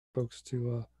folks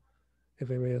to, if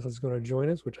anybody else is going to join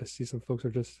us, which I see some folks are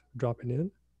just dropping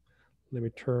in. Let me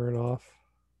turn off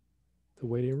the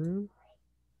waiting room.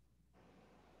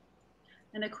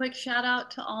 And a quick shout out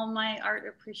to all my art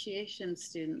appreciation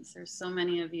students. There's so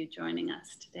many of you joining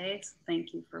us today, so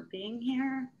thank you for being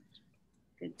here.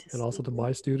 Good to And see also to you.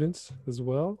 my students as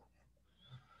well.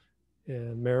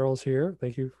 And Meryl's here.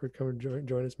 Thank you for coming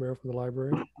join us, Meryl, from the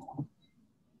library.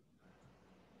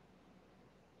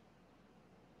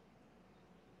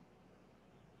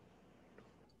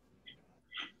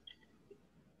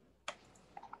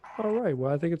 All right.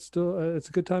 Well, I think it's still it's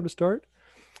a good time to start.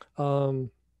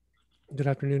 Um, good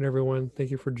afternoon, everyone.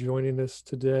 Thank you for joining us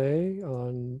today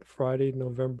on Friday,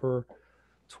 November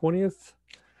 20th.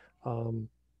 Um,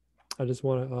 I just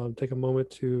want to take a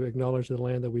moment to acknowledge the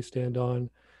land that we stand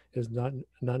on is not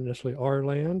necessarily our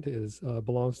land. Is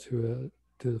belongs to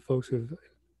the folks who've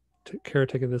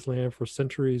caretaken this land for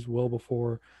centuries, well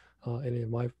before any of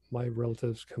my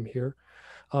relatives come here.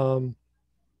 Um,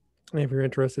 and if you're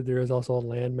interested, there is also a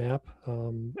land map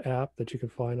app that you can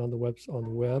find on the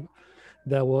web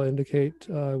that will indicate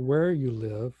where you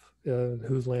live,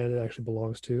 whose land it actually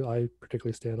belongs to. I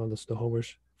particularly stand on the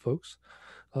Snohomish folks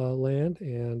land,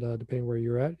 and depending where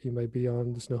you're at, you might be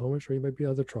on the Snohomish or you might be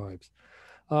other tribes.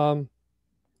 Um,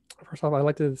 First off, I'd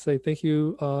like to say thank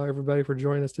you, everybody, for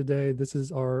joining us today. This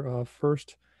is our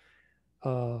first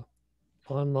uh,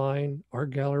 online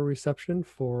art gallery reception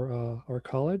for our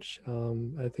college.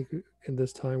 I think in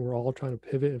this time, we're all trying to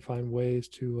pivot and find ways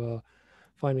to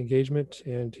find engagement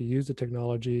and to use the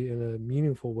technology in a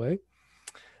meaningful way.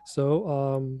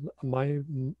 So,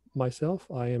 myself,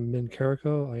 I am Min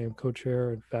Carrico. I am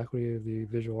co-chair and faculty of the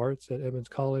visual arts at Edmonds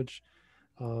College.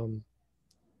 Um,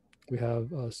 we have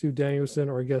Sue Danielson,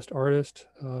 our guest artist,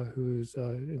 who's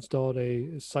installed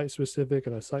a site-specific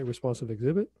and a site-responsive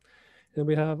exhibit. And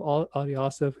we have Adi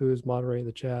Asif, who is moderating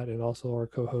the chat and also our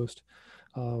co-host.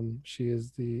 She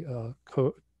is the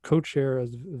co-chair as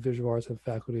visual arts and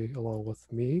faculty along with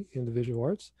me in the visual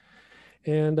arts.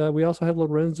 And we also have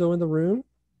Lorenzo in the room.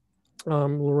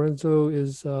 Lorenzo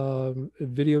is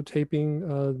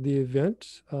videotaping the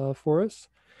event for us.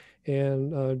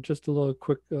 And just a little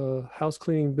quick house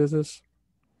cleaning business.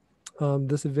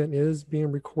 This event is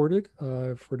being recorded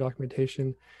for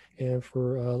documentation and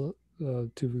for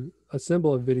to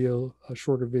assemble a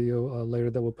shorter video later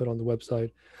that we'll put on the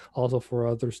website. Also for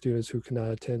other students who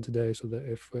cannot attend today, so that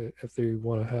if they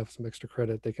want to have some extra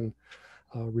credit, they can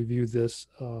review this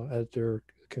at their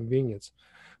convenience.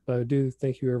 But I do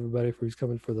thank you everybody for who's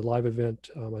coming for the live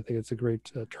event. I think it's a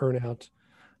great turnout,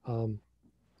 um,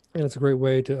 and it's a great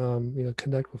way to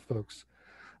connect with folks.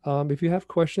 If you have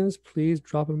questions, please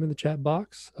drop them in the chat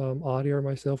box. Audie or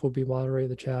myself will be moderating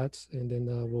the chats, and then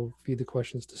we'll feed the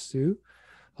questions to Sue.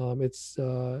 It's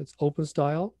open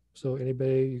style, so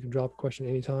anybody you can drop a question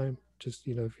anytime. Just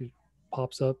if it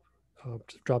pops up,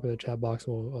 just drop it in the chat box,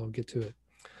 and we'll get to it.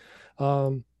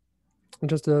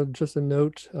 Just a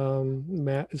note,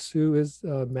 Sue is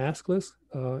maskless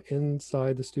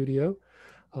inside the studio,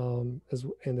 and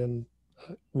then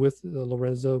with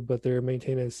Lorenzo, but they're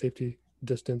maintaining a safety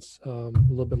distance a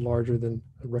little bit larger than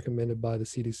recommended by the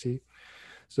CDC.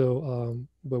 So,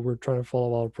 but we're trying to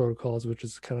follow all the protocols, which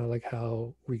is kind of like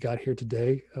how we got here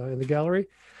today in the gallery.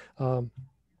 Um,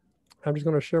 I'm just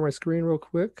going to share my screen real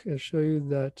quick and show you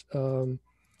that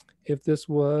if this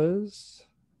was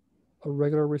a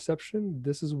regular reception,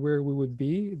 this is where we would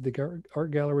be. The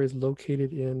art gallery is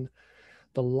located in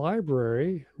the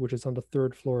library, which is on the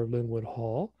third floor of Linwood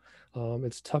Hall.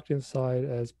 It's tucked inside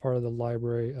as part of the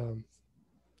library,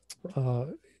 uh,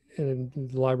 and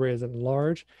the library isn't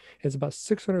large. It's about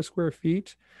 600 square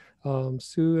feet.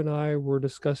 Sue and I were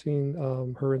discussing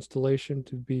her installation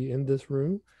to be in this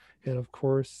room. And of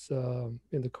course,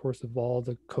 in the course of all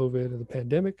the COVID and the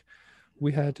pandemic,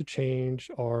 we had to change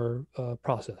our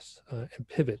process and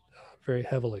pivot very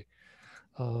heavily.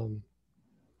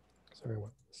 Sorry, I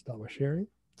want to stop my sharing.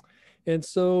 And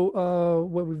so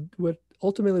what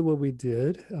ultimately what we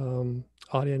did,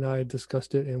 Audie and I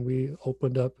discussed it, and we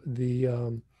opened up the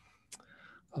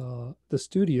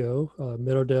studio,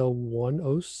 Meadowdale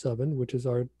 107, which is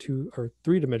our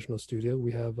three-dimensional studio.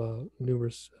 We have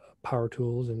numerous power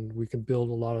tools, and we can build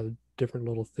a lot of different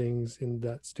little things in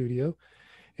that studio.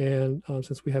 And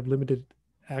since we have limited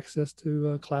access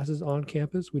to classes on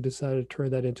campus, we decided to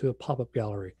turn that into a pop-up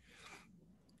gallery.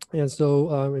 And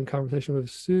so, in conversation with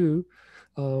Sue,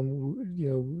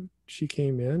 she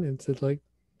came in and said, like,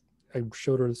 I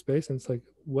showed her the space, and it's like,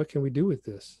 what can we do with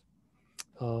this?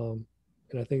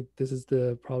 And I think this is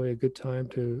probably a good time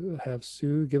to have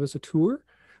Sue give us a tour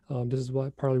This is why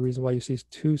part of the reason why you see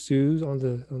two Sues on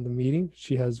the meeting.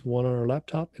 She has one on her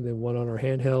laptop and then one on her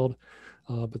handheld,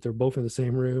 but they're both in the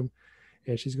same room.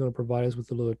 And she's going to provide us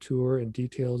with a little tour and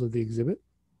details of the exhibit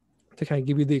to kind of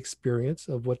give you the experience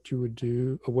of what you would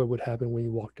do or what would happen when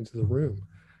you walked into the room.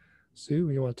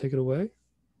 Sue, you want to take it away?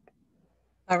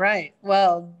 All right.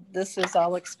 Well, this is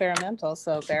all experimental,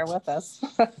 so bear with us.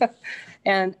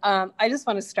 And I just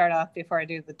want to start off before I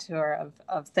do the tour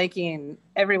of thanking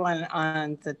everyone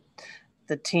on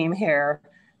the team here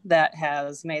that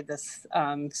has made this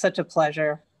such a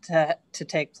pleasure to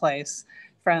take place.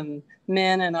 From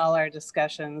Min and all our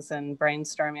discussions and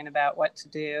brainstorming about what to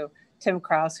do. Tim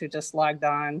Cross, who just logged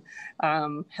on,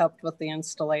 helped with the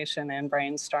installation and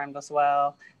brainstormed as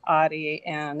well. Audie,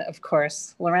 and of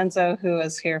course, Lorenzo, who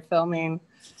is here filming.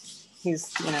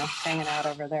 He's, hanging out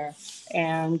over there.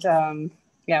 And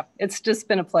yeah, it's just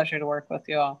been a pleasure to work with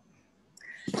you all.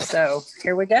 So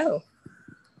here we go.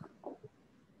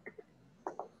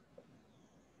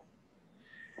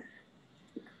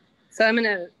 So I'm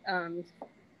going to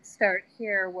start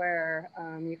here where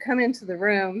you come into the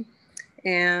room,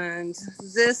 and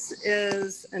this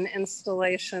is an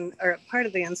installation or part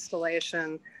of the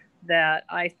installation that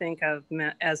I think of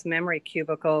as memory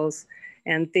cubicles.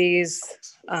 And these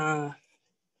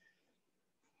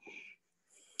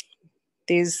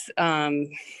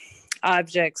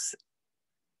objects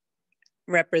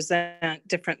represent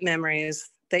different memories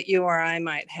that you or I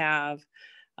might have.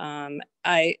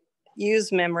 I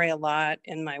use memory a lot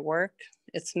in my work.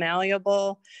 It's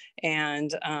malleable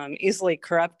and easily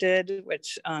corrupted,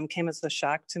 which came as a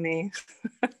shock to me.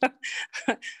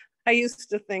 I used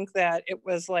to think that it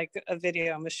was like a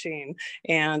video machine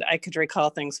and I could recall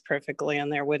things perfectly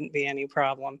and there wouldn't be any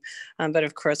problem. But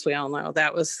of course, we all know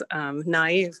that was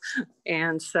naive.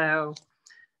 And so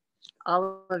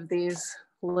all of these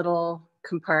little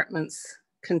compartments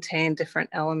contain different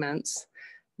elements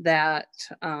that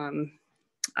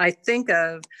I think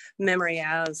of memory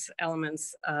as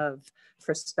elements of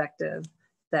perspective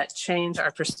that change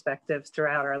our perspective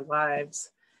throughout our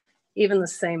lives. Even the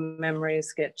same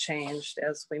memories get changed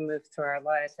as we move through our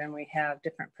life and we have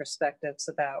different perspectives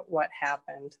about what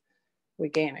happened. We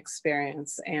gain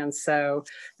experience. And so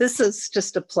this is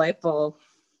just a playful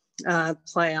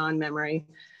play on memory.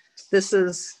 This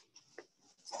is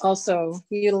also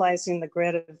utilizing the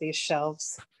grid of these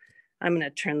shelves. I'm going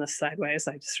to turn this sideways.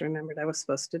 I just remembered I was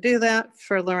supposed to do that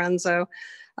for Lorenzo.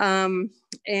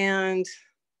 And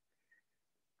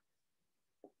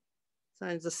so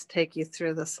I'll just take you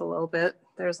through this a little bit.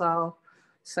 There's all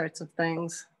sorts of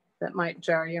things that might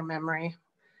jar your memory.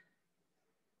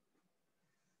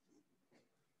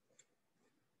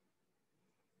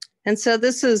 And so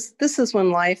this is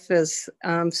when life is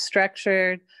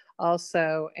structured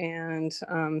also, and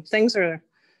things are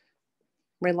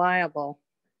reliable.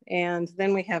 And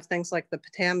then we have things like the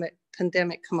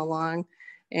pandemic come along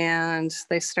and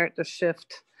they start to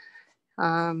shift.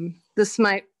 This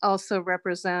might also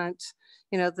represent,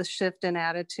 the shift in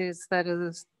attitudes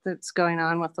that's going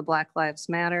on with the Black Lives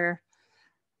Matter.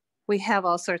 We have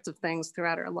all sorts of things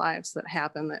throughout our lives that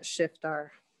happen that shift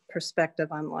our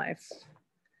perspective on life.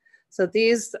 So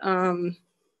these are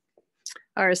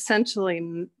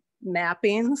essentially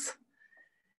mappings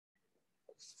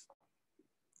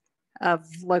of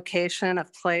location,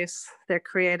 of place. They're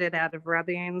created out of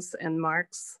rubbings and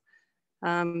marks.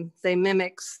 They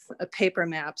mimic a paper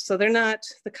map. So they're not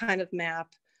the kind of map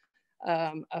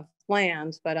of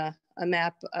land, but a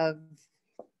map of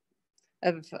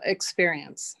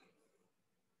experience.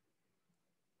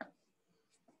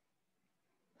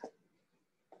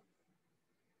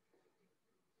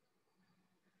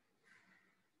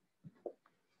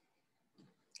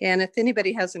 And if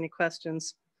anybody has any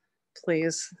questions,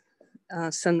 please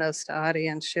send those to Audie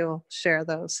and she'll share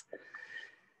those.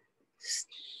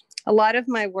 A lot of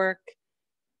my work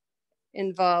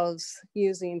involves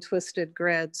using twisted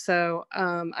grid. So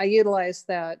I utilize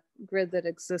that grid that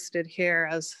existed here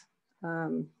as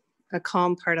a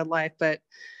calm part of life. But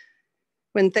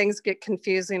when things get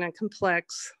confusing and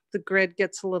complex, the grid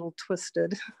gets a little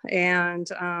twisted. And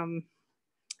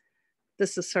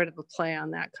this is sort of a play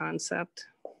on that concept.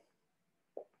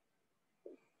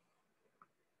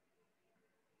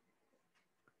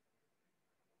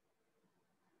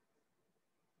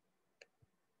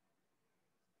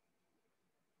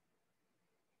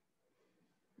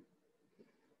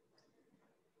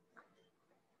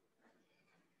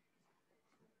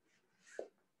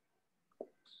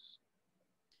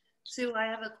 Sue, I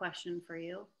have a question for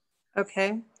you.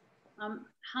 Okay.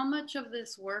 How much of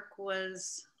this work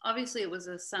was, obviously it was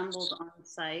assembled on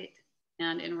site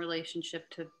and in relationship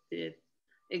to the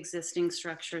existing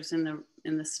structures in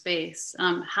the space.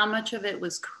 How much of it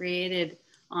was created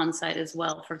on site as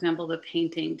well? For example, the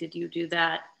painting, did you do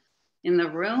that in the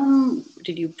room?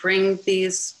 Did you bring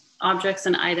these objects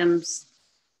and items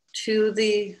to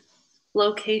the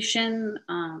location?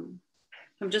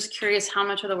 I'm just curious how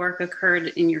much of the work occurred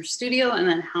in your studio and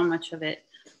then how much of it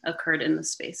occurred in the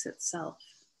space itself.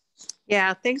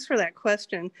 Yeah, thanks for that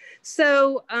question.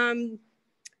 So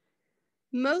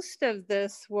most of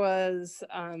this was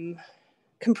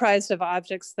comprised of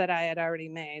objects that I had already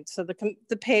made. So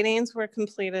the paintings were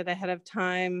completed ahead of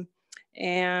time,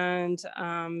 and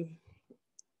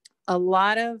a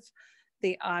lot of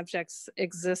the objects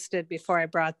existed before I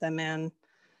brought them in.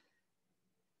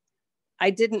 I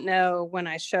didn't know when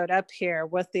I showed up here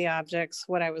with the objects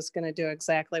what I was going to do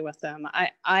exactly with them.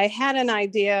 I had an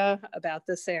idea about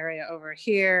this area over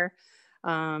here.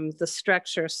 The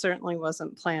structure certainly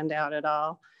wasn't planned out at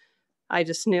all. I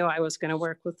just knew I was going to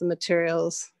work with the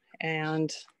materials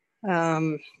and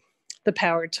the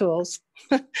power tools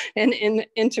and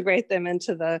integrate them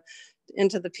into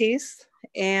the piece.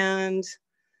 And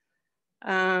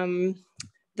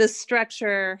the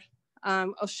structure,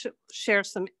 I'll share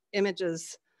some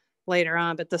images later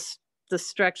on, but the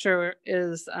structure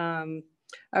is a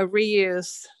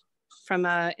reuse from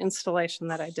an installation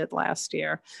that I did last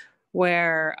year,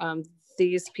 where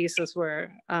these pieces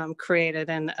were created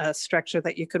in a structure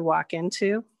that you could walk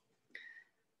into.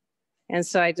 And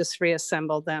so I just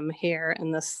reassembled them here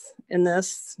in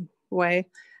this way.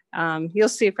 You'll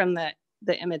see from the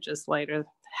images later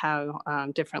how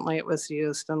differently it was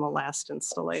used in the last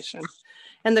installation.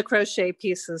 And the crochet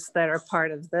pieces that are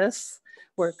part of this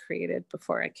were created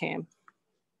before I came.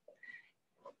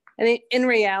 And in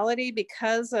reality,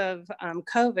 because of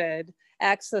COVID,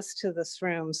 access to this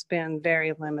room's been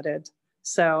very limited.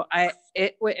 So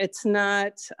it's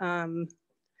not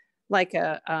like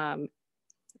a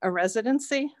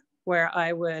residency where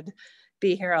I would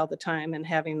be here all the time and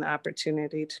having the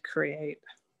opportunity to create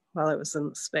while I was in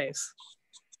the space.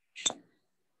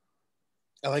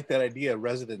 I like that idea,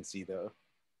 residency, though.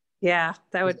 Yeah,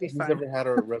 that would be fun. Have you ever had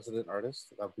a resident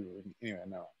artist? That would be really, anyway,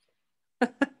 no.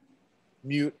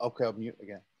 Mute. Okay, I'll mute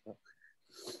again.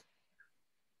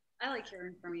 I like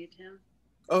hearing from you, Tim.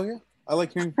 Oh, yeah. I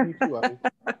like hearing from you, too, Abby.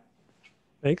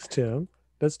 Thanks, Tim.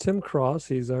 That's Tim Cross.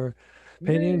 He's our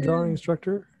painting and drawing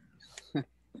instructor.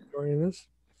 Joining us.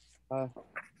 And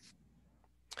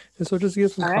so just to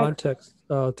give some context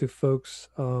to folks,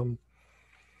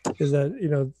 is that, you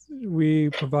know, we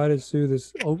provided Sue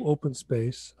this open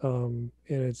space, and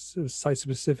it's site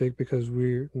specific because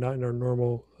we're not in our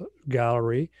normal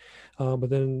gallery. But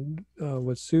then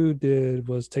what Sue did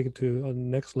was take it to a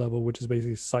next level, which is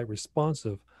basically site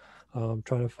responsive,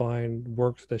 trying to find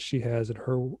works that she has in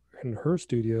her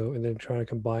studio, and then trying to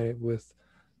combine it with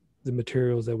the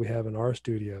materials that we have in our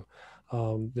studio.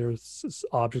 There's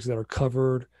objects that are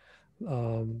covered,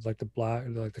 like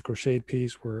the crocheted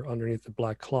piece where underneath the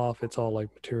black cloth, it's all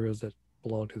like materials that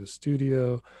belong to the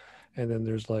studio. And then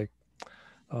there's like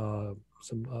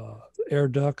some air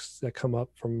ducts that come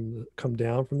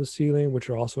down from the ceiling, which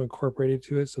are also incorporated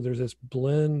to it. So there's this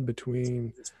blend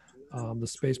between the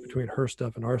space between her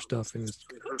stuff and our stuff, and it's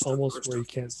almost where you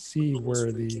can't see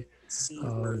where the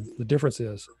difference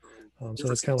is. So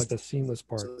that's kind of like the seamless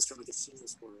part.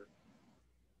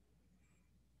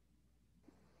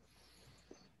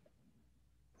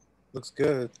 Looks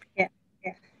good. Yeah.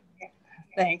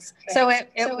 Thanks. So it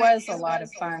was a lot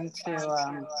of fun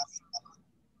to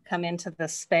come into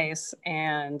this space,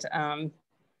 and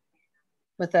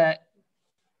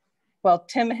well,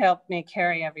 Tim helped me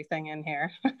carry everything in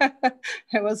here.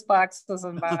 It was boxes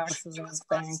and boxes of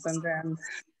things, and then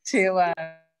to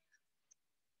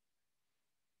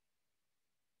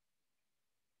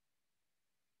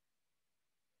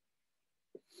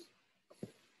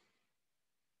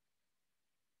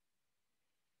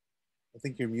I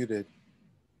think you're muted.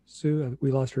 Sue,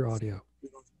 we lost your audio.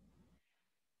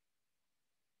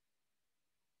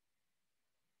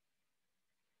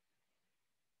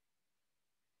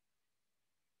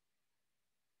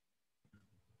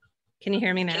 Can you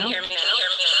hear me now?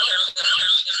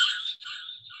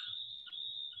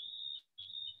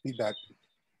 Feedback.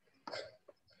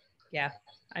 Yeah,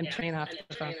 I'm turning off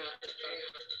the phone.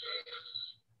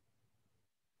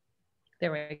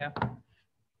 There we go.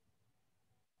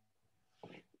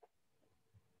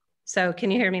 So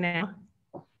can you hear me now?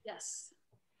 Yes.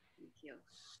 Thank you.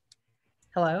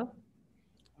 Hello?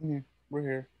 Yeah, we're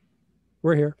here.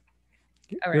 We're here.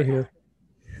 All We're right. here.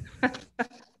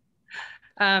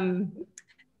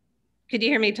 Could you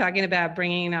hear me talking about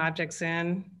bringing objects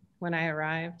in when I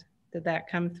arrived? Did that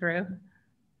come through?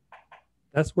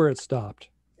 That's where it stopped.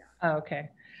 Oh, okay.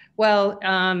 Well,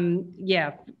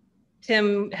 yeah,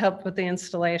 Tim helped with the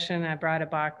installation. I brought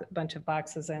a bunch of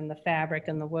boxes in, the fabric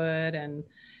and the wood and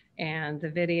the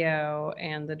video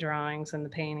and the drawings and the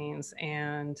paintings,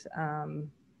 and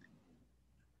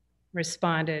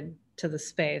responded to the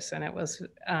space. And it was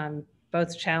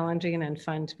both challenging and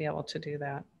fun to be able to do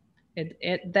that.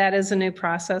 That is a new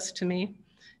process to me,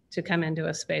 to come into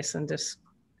a space and just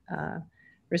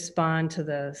respond to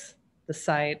the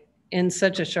site in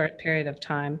such a short period of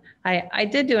time. I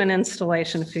did do an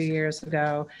installation a few years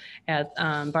ago at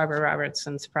Barbara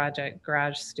Robertson's project,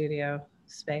 Garage Studio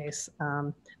Space.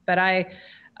 But I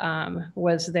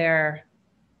was there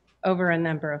over a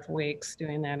number of weeks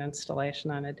doing that installation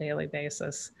on a daily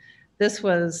basis. This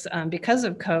was because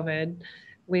of COVID,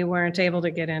 we weren't able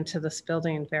to get into this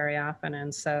building very often.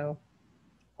 And so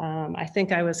I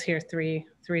think I was here three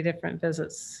different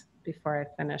visits before I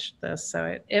finished this.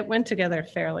 So it went together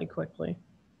fairly quickly.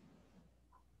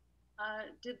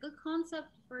 Did the concept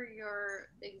for your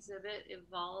exhibit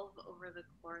evolve over the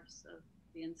course of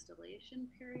the installation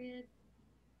period?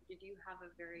 Did you have a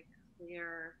very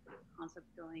clear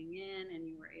concept going in and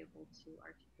you were able to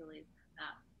articulate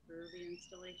that through the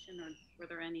installation, or were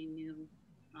there any new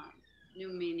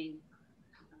meaning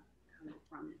coming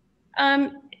from it?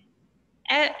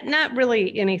 Not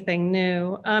really anything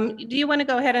new. Do you want to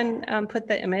go ahead and put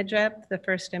the image up, the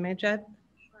first image up?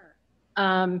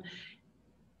 Sure.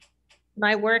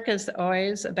 My work is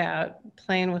always about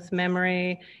playing with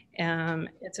memory.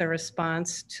 It's a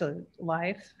response to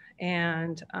life,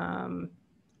 and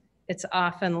it's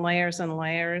often layers and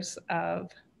layers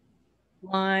of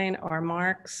line or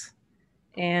marks.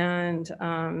 And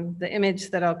the image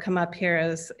that'll come up here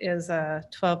is a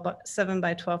 7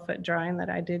 by 12 foot drawing that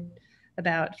I did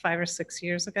about 5 or 6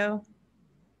 years ago.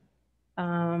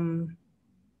 For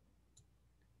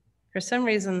some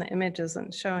reason, the image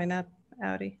isn't showing up,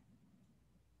 Audi.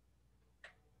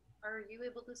 Are you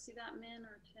able to see that, Min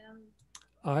or Tim?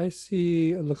 I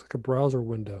see, it looks like a browser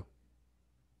window.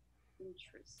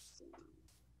 Interesting.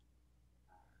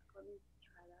 Let me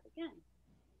try that again.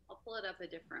 I'll pull it up a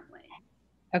different way.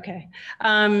 Okay.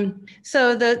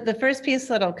 So the first piece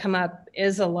that'll come up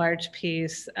is a large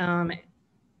piece.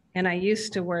 And I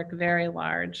used to work very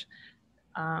large.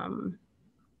 And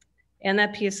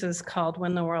that piece is called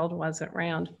When the World Wasn't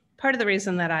Round. Part of the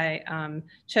reason that I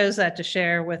chose that to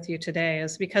share with you today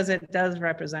is because it does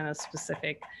represent a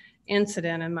specific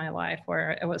incident in my life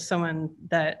where it was someone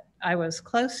that I was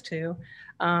close to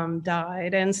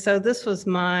died. And so this was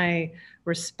my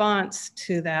response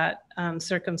to that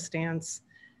circumstance.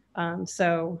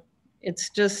 So it's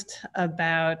just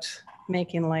about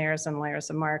making layers and layers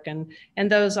of mark. And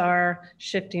those are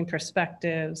shifting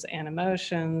perspectives and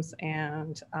emotions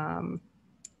and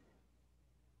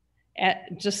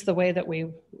just the way that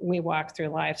we walk through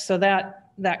life. So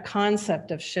that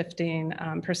concept of shifting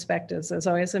perspectives is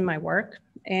always in my work.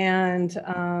 And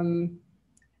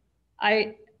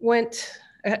I went,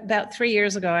 about 3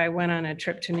 years ago, I went on a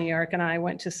trip to New York and I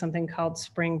went to something called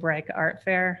Spring Break Art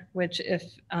Fair, which if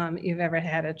you've ever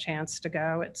had a chance to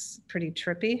go, it's pretty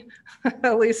trippy,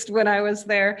 at least when I was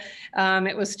there.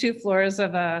 It was 2 floors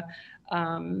of a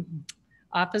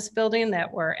office building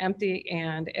that were empty,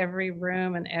 and every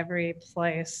room and every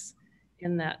place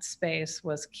in that space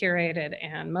was curated,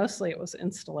 and mostly it was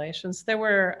installations. There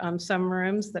were some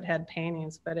rooms that had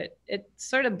paintings, but it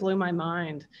sort of blew my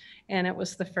mind. And it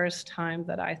was the first time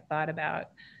that I thought about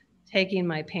taking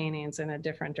my paintings in a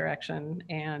different direction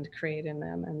and creating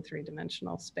them in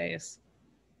 3-dimensional space.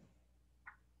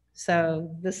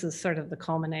 So this is sort of the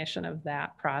culmination of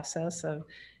that process of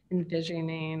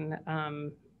envisioning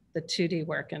the 2D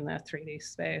work in the 3D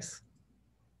space.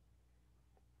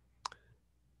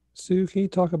 Sue, can you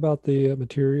talk about the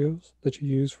materials that you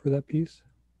use for that piece?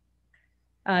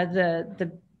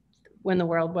 The When the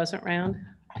World Wasn't Round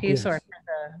piece, yes. Or for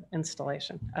the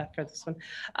installation for this one.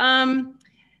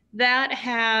 That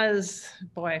has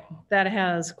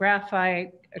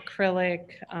graphite,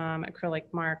 acrylic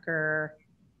marker,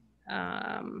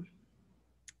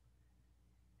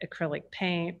 acrylic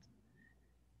paint.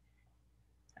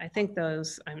 I think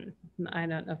those, I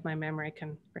don't know if my memory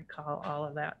can recall all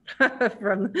of that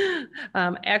from,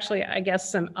 actually, I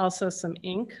guess also some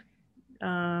ink.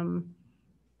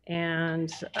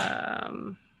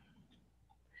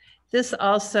 This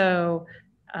also,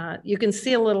 you can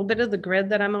see a little bit of the grid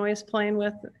that I'm always playing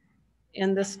with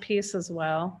in this piece as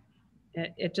well.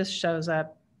 It just shows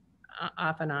up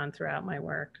off and on throughout my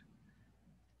work.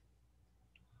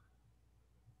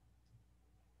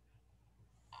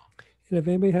 And if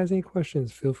anybody has any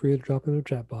questions, feel free to drop in the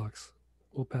chat box.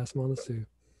 We'll pass them on to Sue.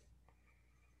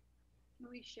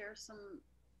 we share some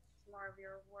more of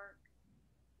your work?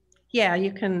 Yeah,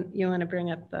 you want to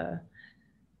bring up the,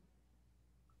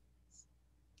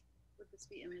 Would this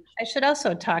be image? I should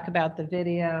also talk about the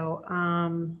video.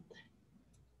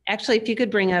 Actually, if you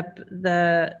could bring up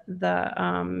the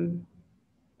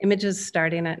images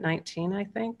starting at 19, I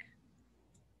think.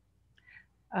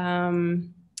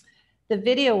 The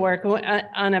video work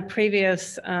on a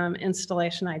previous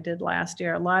installation I did last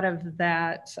year, a lot of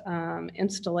that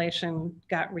installation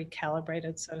got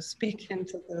recalibrated, so to speak,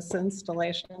 into this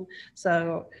installation.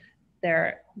 So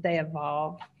they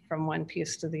evolve from one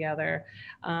piece to the other.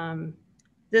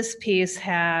 This piece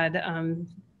had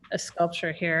a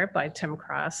sculpture here by Tim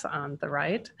Cross on the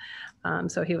right.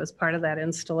 So he was part of that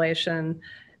installation.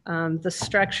 The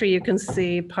structure, you can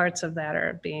see parts of that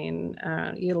are being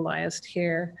utilized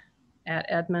here at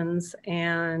Edmonds.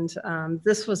 And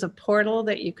this was a portal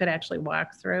that you could actually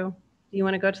walk through. You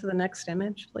want to go to the next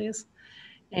image, please?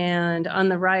 And on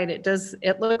the right,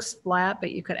 it looks flat,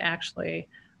 but you could actually,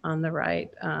 on the right,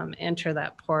 enter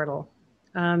that portal.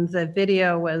 The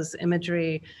video was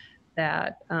imagery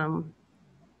that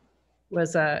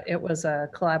was a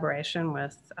collaboration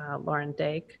with Lauren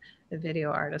Dake, the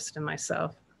video artist, and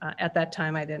myself. At that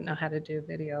time, I didn't know how to do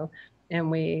video, and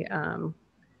we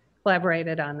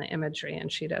collaborated on the imagery,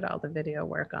 and she did all the video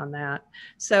work on that.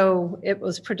 So it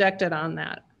was projected on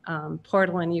that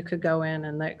portal, and you could go in,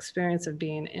 and the experience of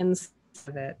being inside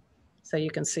of it. So you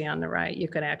can see on the right, you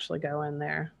could actually go in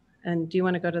there. And do you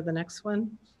want to go to the next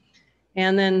one?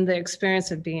 And then the experience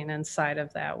of being inside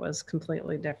of that was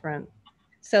completely different.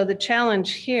 So the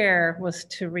challenge here was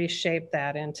to reshape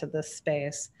that into this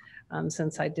space,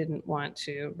 since I didn't want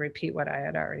to repeat what I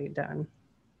had already done.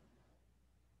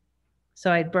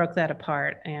 So I broke that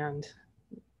apart and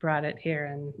brought it here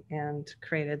and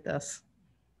created this.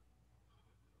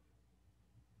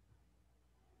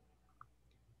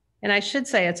 And I should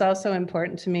say it's also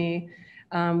important to me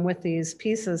with these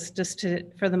pieces, just to,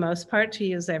 for the most part, to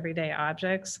use everyday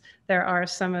objects. There are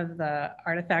some of the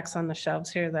artifacts on the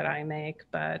shelves here that I make,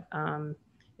 but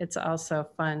it's also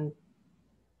fun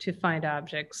to find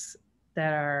objects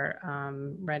that are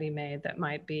ready-made that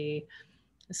might be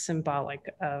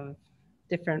symbolic of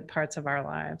different parts of our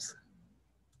lives.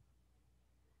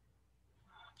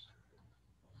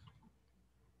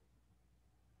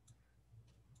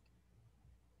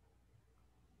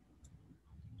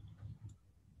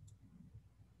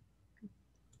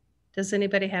 Does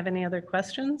anybody have any other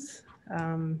questions?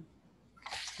 Sharing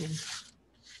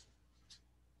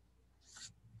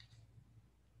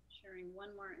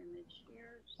one more image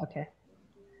here. Okay.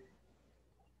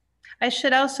 I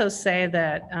should also say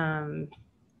that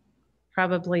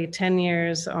probably 10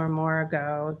 years or more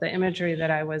ago, the imagery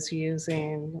that I was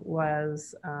using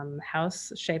was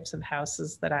shapes of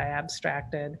houses that I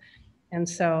abstracted. And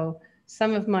so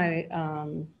some of my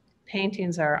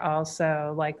paintings are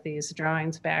also like these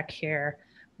drawings back here,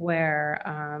 where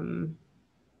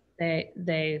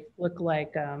they look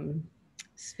like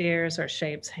spheres or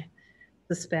shapes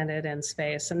suspended in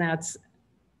space. And that's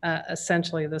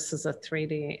essentially, this is a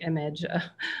 3D image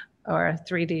or a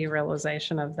 3D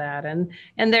realization of that. And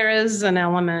there is an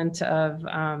element of,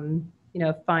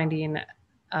 finding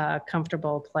a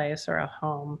comfortable place or a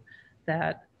home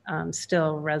that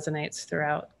still resonates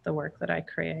throughout the work that I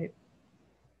create.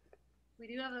 We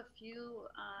do have a few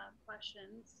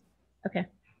questions. Okay.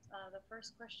 The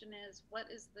first question is, what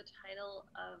is the title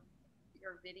of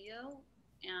your video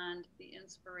and the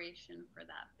inspiration for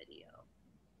that video?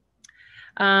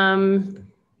 I'm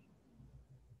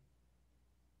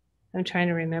trying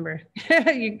to remember.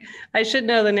 I should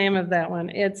know the name of that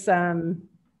one. It's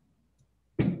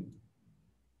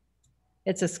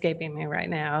escaping me right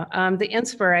now. The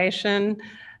inspiration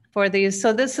for these,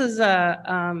 so this is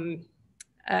a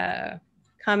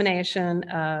combination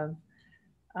of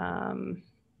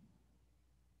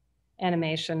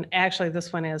animation. Actually,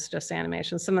 this one is just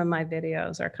animation. Some of my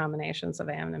videos are combinations of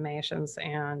animations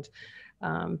and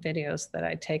videos that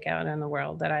I take out in the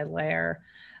world that I layer.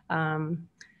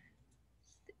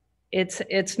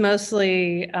 It's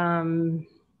mostly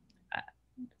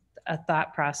a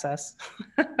thought process.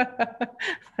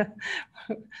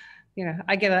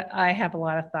 I have a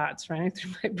lot of thoughts running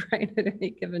through my brain at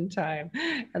any given time,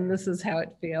 and this is how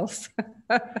it feels.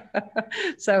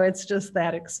 So it's just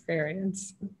that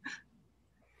experience.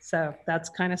 So that's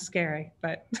kind of scary,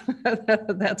 but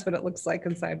that's what it looks like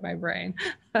inside my brain.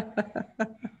 Lorenzo,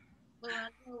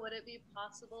 would it be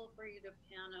possible for you to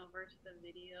pan over to the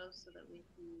video so that we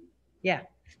can? Yeah.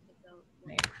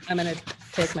 I'm going to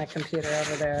take my computer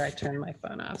over there. I turned my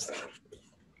phone off. So.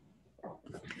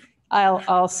 I'll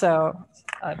also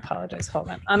I apologize, hold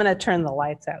on. I'm gonna turn the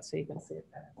lights out so you can see it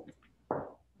better.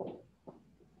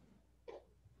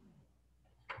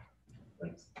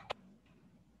 Thanks.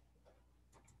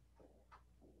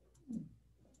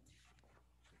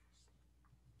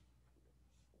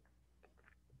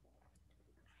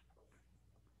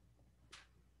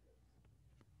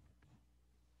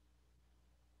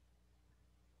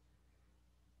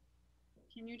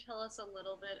 Can you tell us a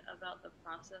little bit about the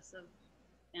process of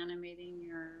animating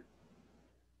your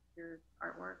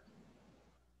artwork?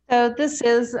 So this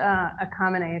is a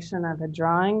combination of a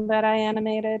drawing that I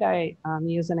animated. I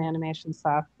use an animation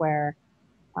software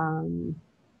and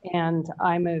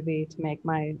iMovie to make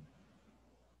my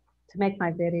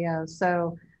videos.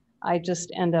 So I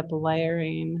just end up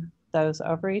layering those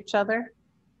over each other.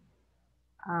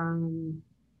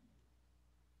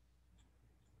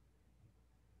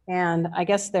 And I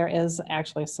guess there is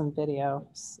actually some video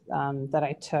that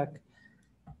I took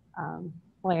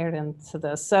layered into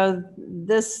this. So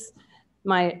this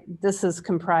is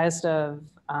comprised of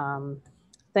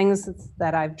things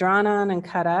that I've drawn on and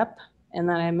cut up, and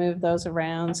then I move those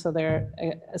around. So they're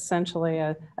essentially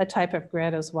a type of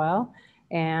grid as well.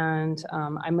 And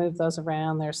I move those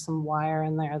around. There's some wire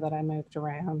in there that I moved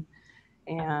around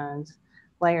and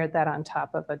layered that on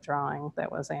top of a drawing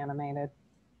that was animated.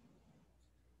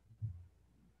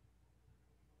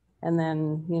 And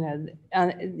then, you know,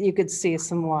 you could see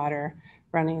some water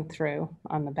running through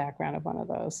on the background of one of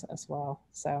those as well.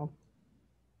 So.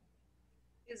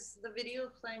 Is the video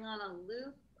playing on a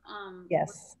loop?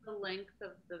 Yes. What's the length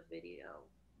of the video?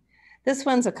 This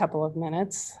one's a couple of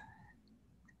minutes.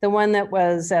 The one that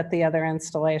was at the other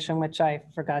installation, which I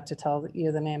forgot to tell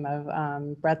you the name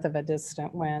of, Breath of a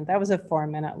Distant Wind, that was a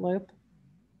 4-minute loop.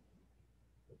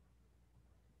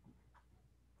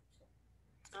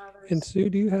 And Sue,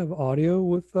 do you have audio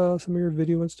with some of your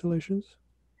video installations?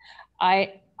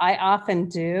 I often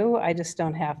do. I just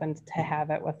don't happen to have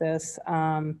it with this.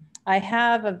 I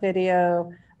have a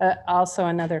video, also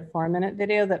another 4-minute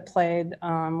video that played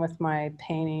with my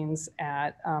paintings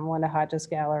at Wanda Hodges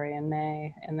Gallery in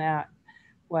May, and that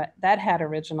had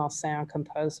original sound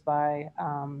composed by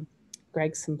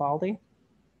Greg Cimbaldi.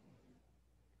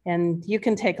 And you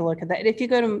can take a look at that. If you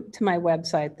go to my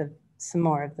website, some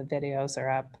more of the videos are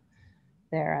up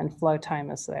there, and flow time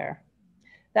is there.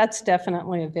 That's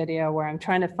definitely a video where I'm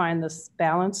trying to find this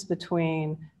balance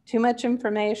between too much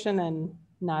information and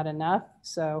not enough.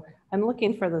 So I'm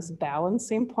looking for this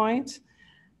balancing point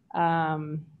that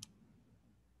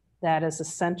is a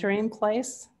centering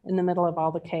place in the middle of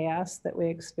all the chaos that we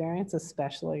experience,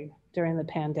 especially during the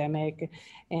pandemic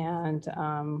and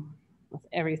with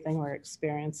everything we're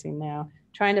experiencing now,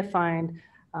 trying to find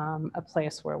a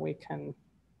place where we can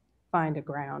find a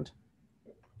ground.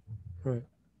 Right.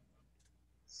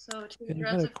 So to And you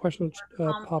address had a question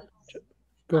pop.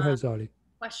 Go ahead, Zadi.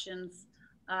 Questions.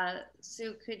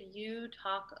 Sue, could you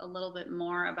talk a little bit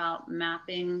more about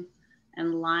mapping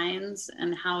and lines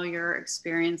and how your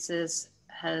experiences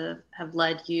have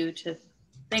led you to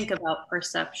think about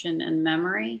perception and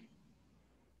memory?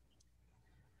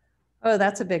 Oh,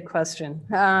 that's a big question.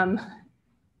 I'll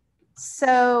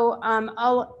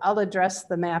address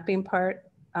the mapping part.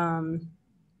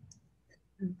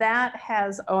 That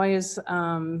has always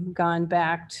gone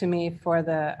back to me for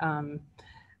the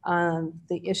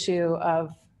issue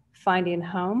of finding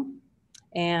home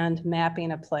and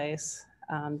mapping a place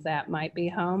that might be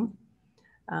home.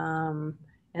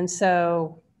 And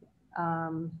so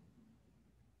I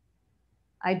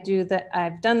do that.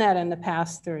 I've done that in the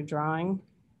past through drawing,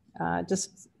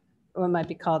 just what might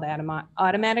be called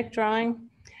automatic drawing,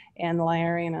 and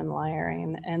layering and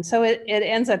layering. And so it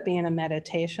ends up being a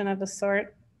meditation of a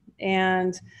sort.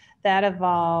 And that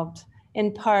evolved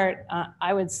in part,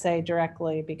 I would say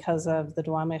directly because of the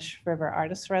Duwamish River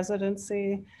Artist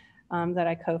Residency that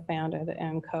I co-founded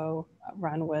and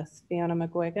co-run with Fiona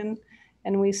McGuigan.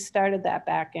 And we started that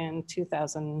back in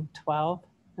 2012.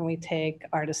 And we take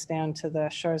artists down to the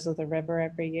shores of the river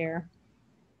every year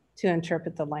to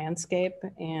interpret the landscape.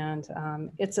 And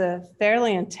it's a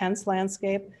fairly intense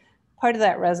landscape. Part of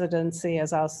that residency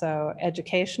is also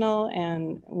educational,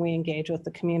 and we engage with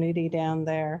the community down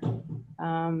there.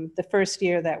 The first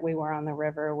year that we were on the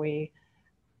river, we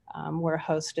were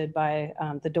hosted by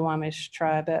the Duwamish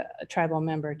tribe. A tribal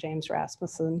member, James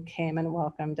Rasmussen, came and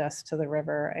welcomed us to the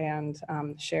river and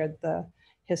shared the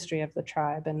history of the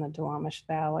tribe in the Duwamish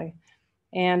Valley.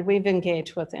 And we've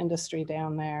engaged with industry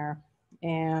down there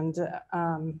and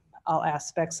all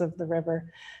aspects of the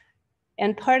river.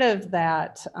 And part of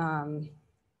that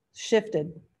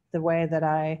shifted the way that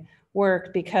I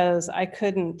work, because I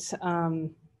couldn't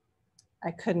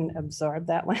I couldn't absorb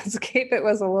that landscape. It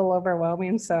was a little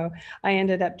overwhelming. So I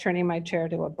ended up turning my chair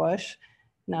to a bush.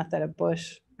 Not that a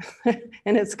bush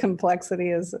in its complexity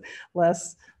is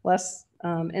less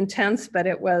intense, but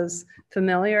it was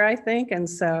familiar, I think. And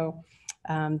so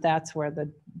that's where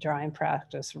the drawing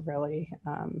practice really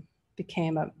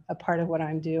became a part of what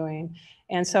I'm doing.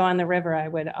 And so on the river, I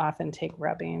would often take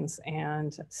rubbings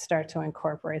and start to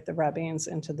incorporate the rubbings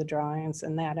into the drawings,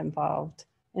 and that involved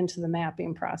into the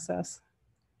mapping process.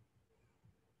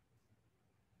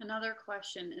 Another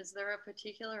question, is there a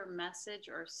particular message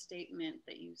or statement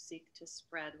that you seek to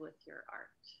spread with your art?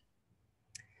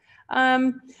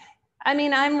 I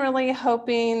mean, I'm really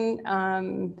hoping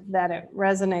that it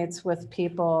resonates with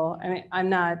people. I mean, I'm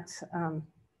not,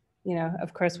 you know,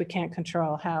 of course we can't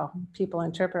control how people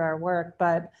interpret our work,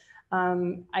 but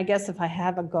I guess if I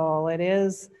have a goal, it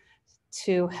is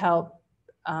to help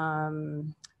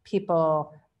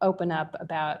people open up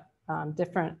about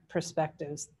different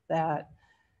perspectives that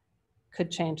could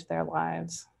change their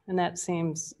lives. And that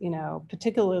seems, you know,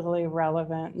 particularly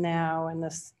relevant now in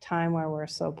this time where we're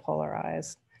so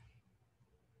polarized.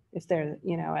 If they're,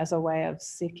 you know, as a way of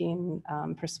seeking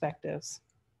perspectives.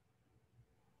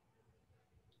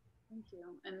 Thank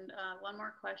you. And one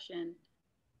more question.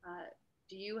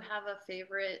 Do you have a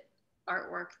favorite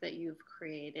artwork that you've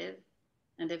created?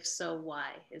 And if so, why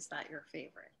is that your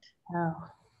favorite? Oh,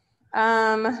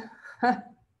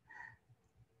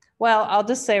 well, I'll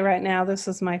just say right now, this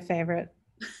is my favorite.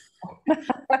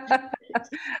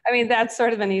 I mean, that's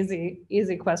sort of an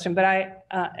easy question, but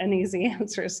an easy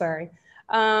answer, sorry.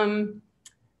 You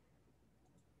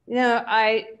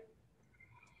know,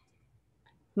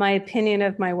 my opinion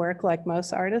of my work, like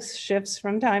most artists, shifts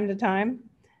from time to time.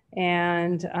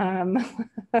 And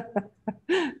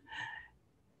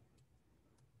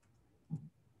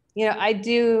you know,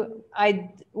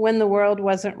 when the world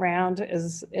wasn't round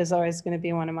is always going to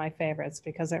be one of my favorites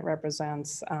because it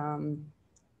represents,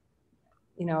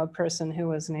 you know, a person who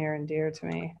was near and dear to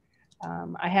me.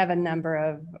 I have a number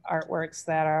of artworks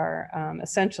that are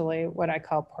essentially what I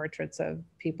call portraits of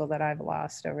people that I've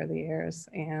lost over the years.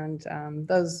 And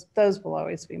those will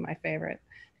always be my favorite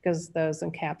because those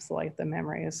encapsulate the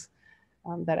memories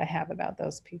that I have about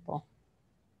those people.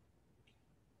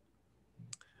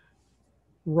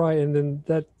 Right, and then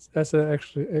that's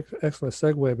actually excellent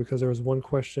segue because there was one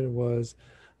question was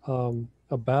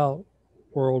about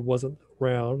world wasn't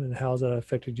round and how's that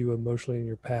affected you emotionally in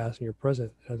your past and your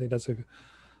present. And I think that's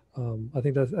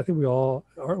I think a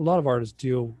lot of artists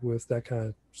deal with that kind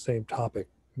of same topic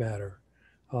matter.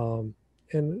 And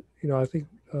you know, I think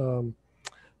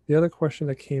the other question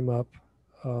that came up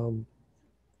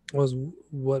was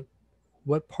what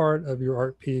part of your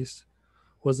art piece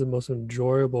was the most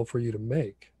enjoyable for you to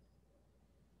make?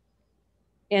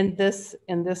 In this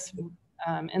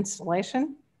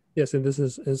installation? Yes, and this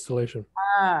is installation.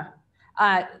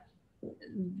 The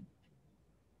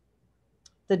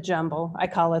jumble, I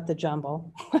call it the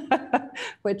jumble,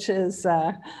 which is,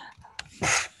 I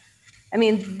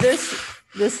mean, this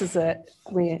is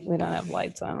we don't have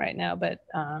lights on right now, but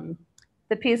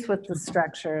the piece with the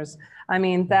structures, I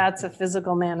mean, that's a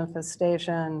physical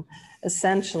manifestation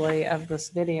essentially of this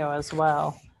video as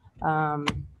well.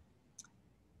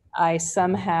 I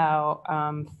somehow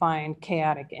find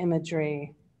chaotic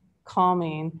imagery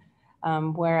calming,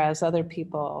 whereas other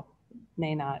people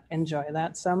may not enjoy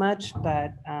that so much,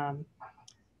 but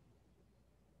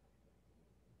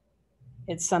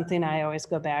it's something I always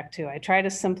go back to. I try to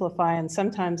simplify, and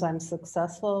sometimes I'm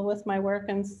successful with my work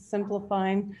in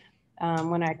simplifying.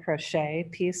 When I crochet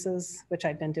pieces, which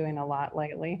I've been doing a lot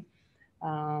lately,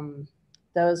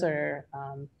 those are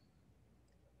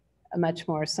much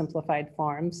more simplified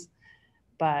forms,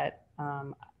 but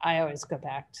I always go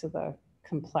back to the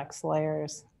complex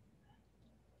layers.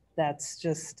 That's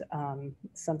just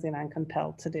something I'm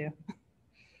compelled to do.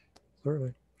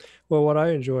 Certainly. Well, what I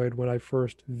enjoyed when I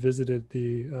first visited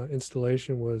the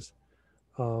installation was,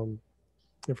 and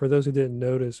for those who didn't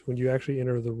notice, when you actually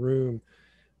enter the room,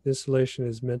 the installation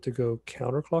is meant to go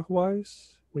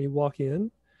counterclockwise when you walk in.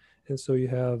 And so you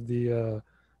have the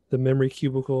memory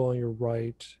cubicle on your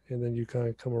right, and then you kind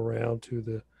of come around to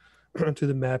the to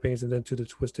the mappings and then to the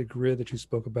twisted grid that you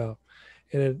spoke about.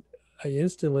 And I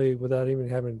instantly, without even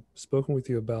having spoken with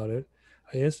you about it,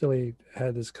 I instantly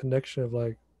had this connection of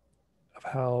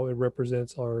how it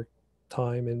represents our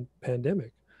time in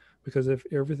pandemic. Because if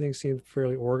everything seemed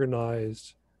fairly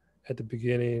organized at the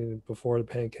beginning before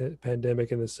the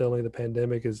pandemic, and then suddenly the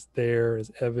pandemic is there,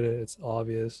 is evident, it's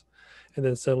obvious, and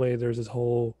then suddenly there's this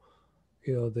whole,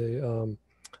 you know, the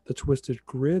twisted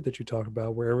grid that you talk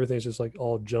about where everything's just like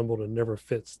all jumbled and never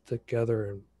fits together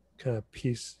and kind of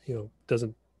piece,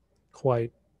 doesn't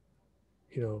quite,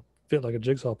 fit like a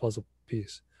jigsaw puzzle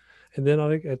piece. And then I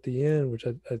think at the end, which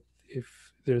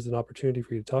if there's an opportunity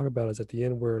for you to talk about, is at the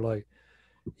end where like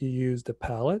you use the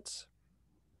palettes,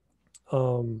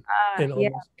 and Yeah,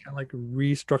 almost kind of like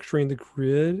restructuring the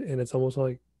grid, and it's almost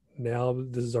like now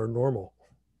this is our normal.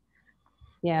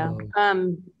 yeah.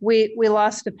 Um, We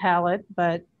lost a palette,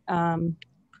 but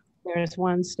there's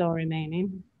one still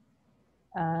remaining.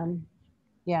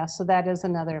 Yeah, so that is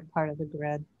another part of the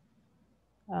grid.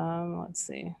 Let's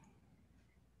see.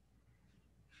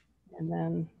 And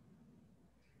then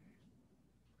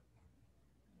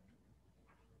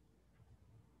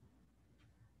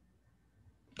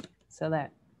so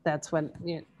that's what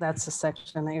that's the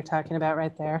section that you're talking about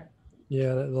right there.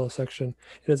 yeah, that little section.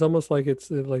 And it's almost like it's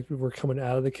like we're coming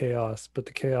out of the chaos, but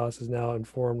the chaos is now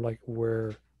informed like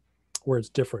where it's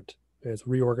different. And it's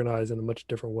reorganized in a much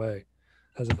different way,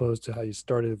 as opposed to how you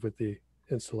started with the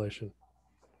installation.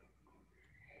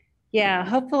 Yeah,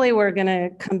 hopefully we're going to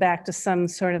come back to some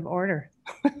sort of order.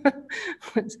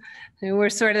 We're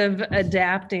sort of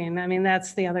adapting. I mean,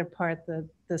 that's the other part that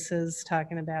this is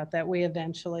talking about, that we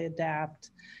eventually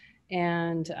adapt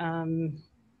and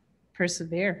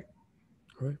persevere.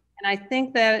 Right. And I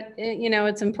think that,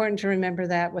 it's important to remember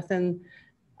that within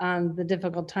the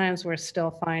difficult times, we're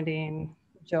still finding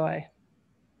joy.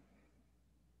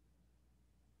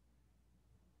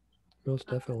 Most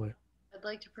definitely. I'd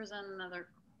like to present another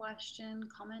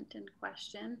comment and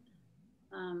question.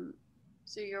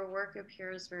 So your work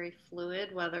appears very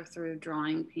fluid, whether through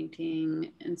drawing,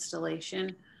 painting,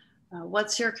 installation.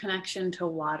 What's your connection to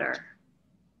water?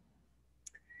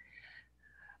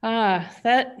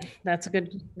 That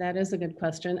is a good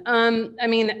question. I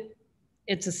mean,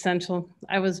 it's essential.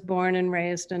 I was born and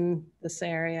raised in this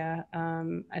area.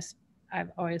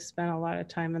 I've always spent a lot of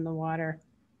time in the water.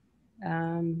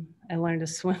 I learned to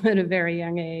swim at a very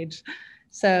young age.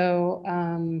 So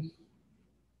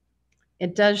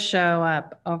it does show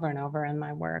up over and over in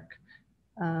my work.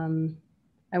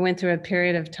 I went through a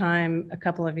period of time a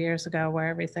couple of years ago where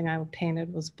everything I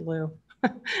painted was blue.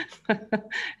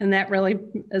 And that really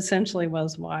essentially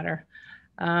was water.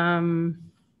 Can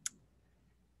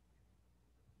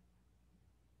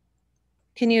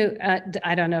you,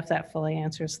 I don't know if that fully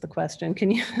answers the question.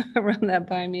 Can you run that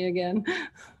by me again?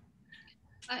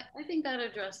 I think that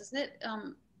addresses it.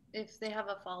 If they have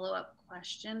a follow-up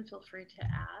question, feel free to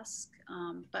ask.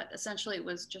 But essentially it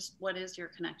was just, what is your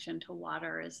connection to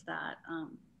water? Is that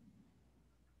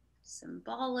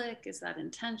symbolic? Is that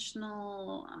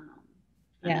intentional?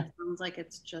 Yeah. It sounds like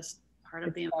it's just part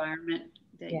of the environment.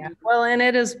 Well, and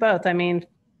it is both. I mean,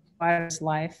 water is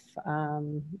life.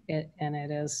 It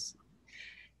is,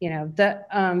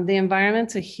 the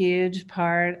environment's a huge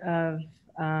part of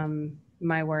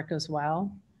my work as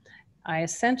well. I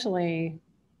essentially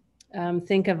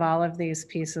think of all of these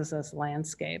pieces as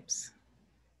landscapes.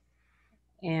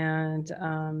 And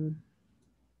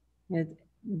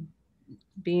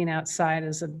being outside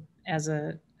as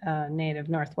a native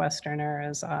Northwesterner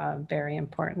is very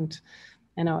important,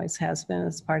 and always has been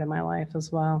as part of my life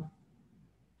as well.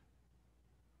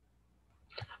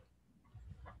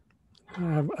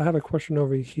 I have a question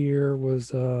over here.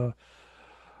 What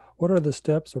are the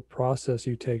steps or process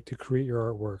you take to create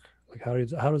your artwork? Like how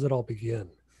does it all begin?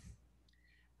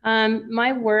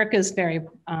 My work is very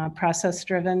process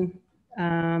driven.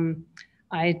 I'm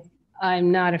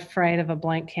not afraid of a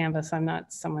blank canvas. I'm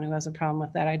not someone who has a problem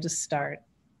with that. I just start.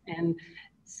 And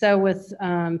so with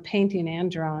painting and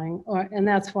drawing, and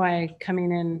that's why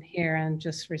coming in here and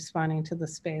just responding to the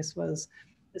space was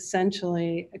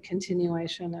essentially a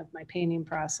continuation of my painting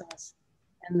process,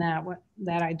 and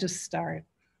that I just start.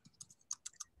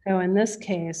 So in this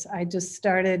case, I just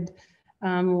started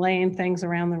laying things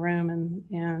around the room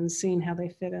and seeing how they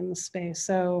fit in the space.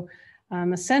 So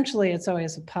essentially, it's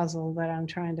always a puzzle that I'm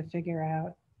trying to figure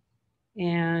out.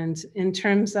 And in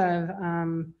terms of,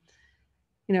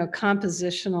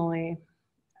 compositionally,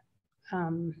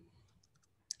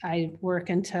 I work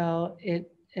until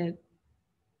it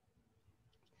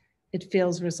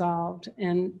feels resolved.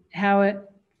 And how it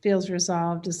feels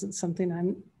resolved isn't something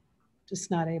I'm just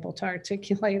not able to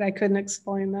articulate. I couldn't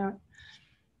explain that.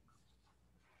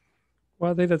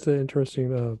 Well, I think that's an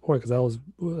interesting point, because that was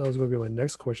going to be my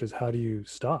next question: is how do you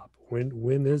stop?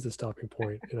 When is the stopping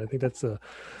point? And I think that's an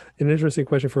interesting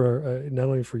question for not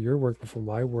only for your work but for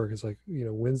my work. Is like,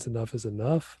 when's enough is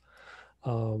enough.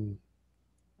 And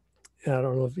I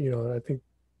don't know if I think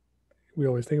we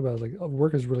always think about it, like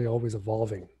work is really always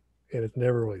evolving, and it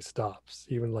never really stops.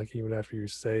 Even after you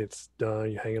say it's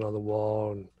done, you hang it on the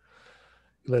wall, and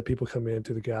let people come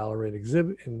into the gallery and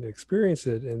exhibit and experience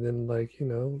it. And then, like, you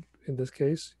know, in this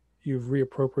case, you've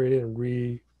reappropriated and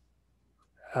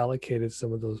reallocated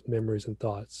some of those memories and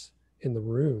thoughts in the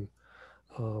room.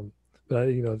 Um, but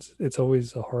you know, it's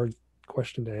always a hard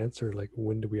question to answer. Like,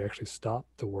 when do we actually stop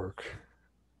the work?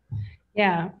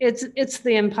 Yeah, it's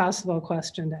the impossible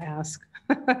question to ask.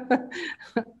 But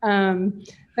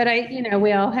you know,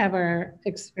 we all have our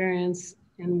experience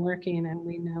in working, and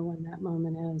we know when that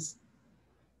moment is.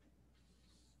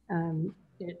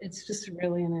 It's just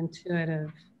really an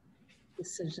intuitive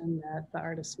decision that the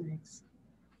artist makes,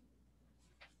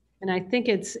 and I think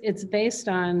it's based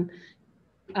on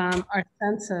our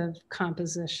sense of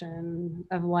composition,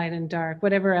 of light and dark,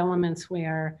 whatever elements we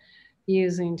are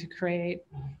using to create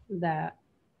that,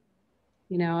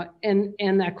 you know,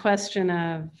 and that question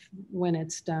of when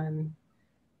it's done.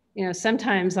 You know,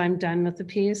 sometimes I'm done with the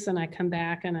piece and I come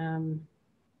back and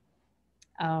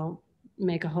I'll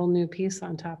make a whole new piece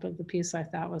on top of the piece I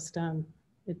thought was done.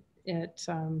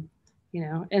 You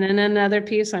know, and in another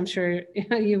piece, I'm sure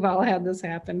you've all had this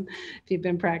happen if you've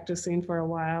been practicing for a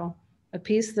while, a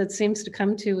piece that seems to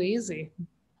come too easy.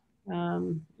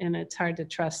 And it's hard to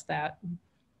trust that,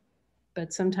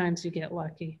 but sometimes you get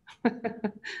lucky.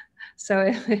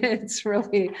 So it's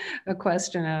really a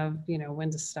question of, you know,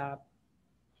 when to stop.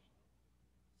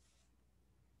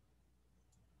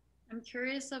 I'm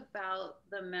curious about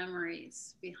the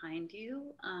memories behind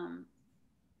you.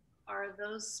 Are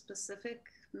those specific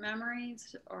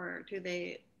memories, or do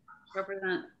they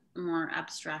represent more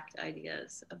abstract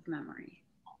ideas of memory?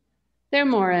 They're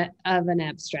more of an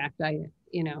abstract,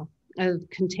 you know, of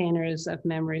containers of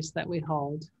memories that we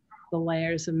hold, the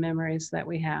layers of memories that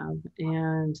we have.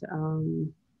 And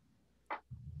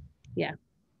yeah,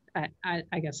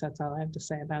 I guess that's all I have to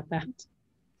say about that.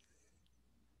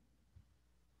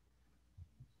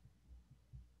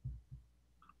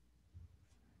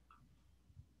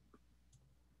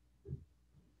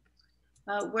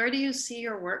 Where do you see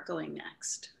your work going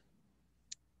next?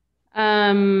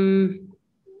 I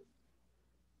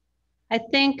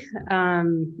think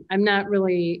I'm not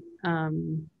really, well,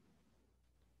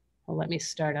 let me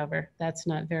start over. That's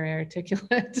not very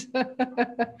articulate.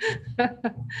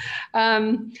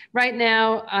 Right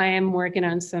now, I am working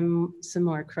on some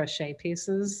more crochet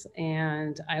pieces,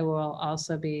 and I will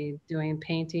also be doing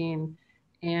painting.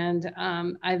 And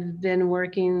I've been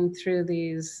working through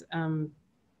these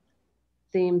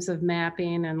themes of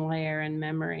mapping and layer and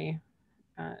memory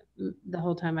the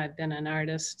whole time I've been an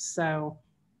artist. So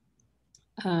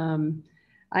I'm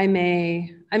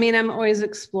always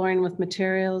exploring with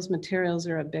materials. Materials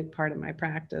are a big part of my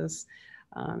practice.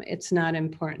 It's not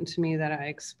important to me that I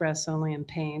express only in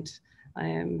paint.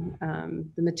 The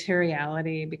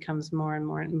materiality becomes more and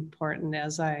more important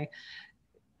as I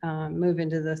move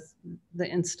into the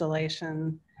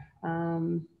installation.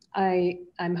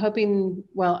 I'm hoping,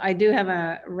 well, I do have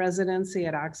a residency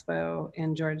at Oxbow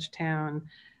in Georgetown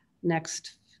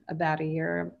next about a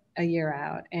year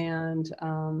out. And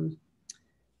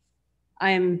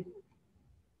I'm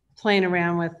playing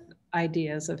around with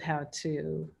ideas of how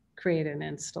to create an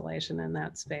installation in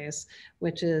that space,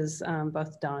 which is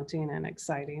both daunting and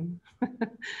exciting.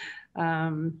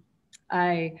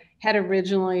 I had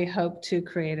originally hoped to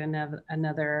create another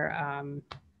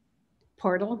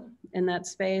portal in that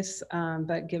space,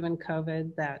 but given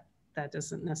COVID, that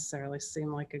doesn't necessarily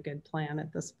seem like a good plan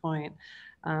at this point.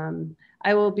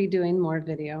 I will be doing more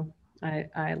video.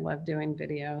 I love doing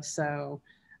video. So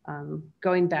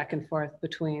going back and forth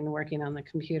between working on the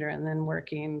computer and then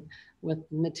working with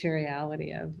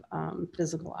materiality of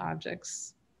physical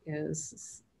objects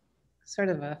is sort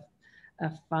of a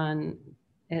fun,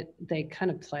 they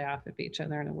kind of play off of each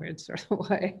other in a weird sort of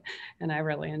way. And I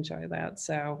really enjoy that.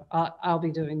 So I'll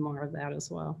be doing more of that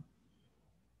as well.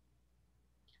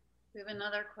 We have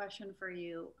another question for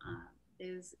you.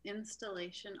 Is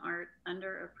installation art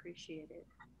underappreciated?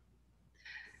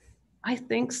 I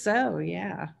think so,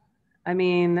 yeah. I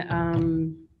mean,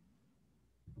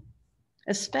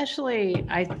 especially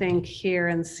I think here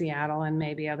in Seattle and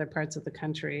maybe other parts of the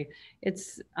country,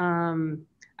 it's,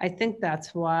 I think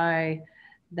that's why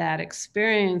that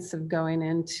experience of going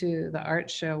into the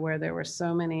art show where there were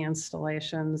so many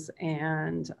installations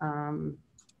and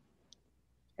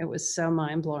it was so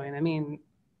mind-blowing. I mean,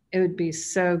 it would be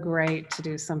so great to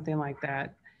do something like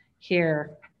that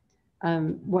here.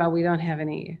 Well, we don't have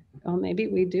any, well, maybe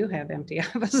we do have empty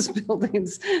office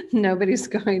buildings. Nobody's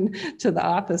going to the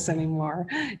office anymore.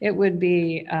 It would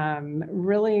be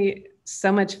really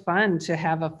so much fun to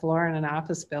have a floor in an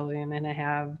office building and to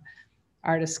have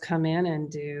artists come in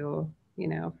and do,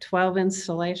 12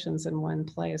 installations in one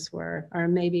place or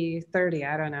maybe 30,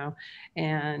 I don't know.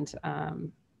 And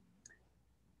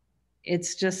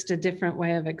it's just a different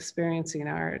way of experiencing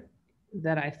art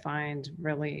that I find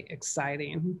really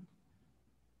exciting.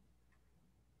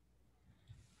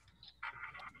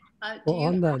 Well,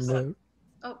 on that note,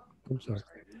 oh, I'm sorry.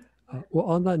 Well,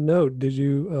 on that note, did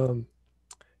you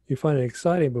you find it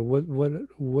exciting, but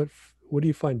what do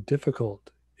you find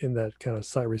difficult in that kind of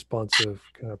site responsive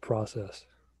kind of process?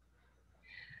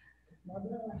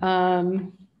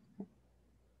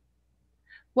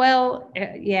 Well,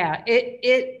 yeah,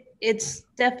 it's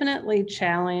definitely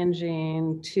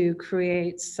challenging to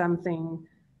create something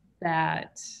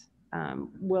that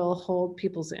will hold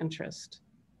people's interest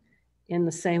in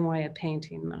the same way a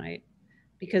painting might,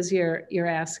 because you're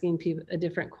asking people a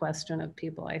different question of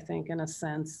people, I think, in a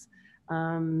sense.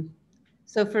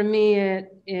 So for me,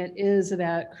 it is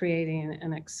about creating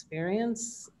an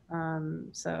experience.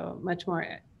 So much more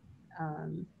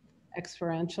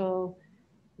experiential,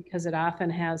 because it often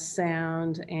has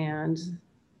sound, and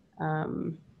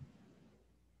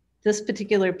this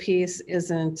particular piece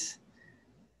isn't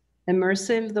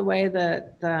immersive the way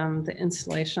that the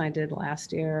installation I did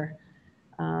last year,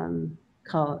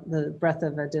 called the Breath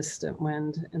of a Distant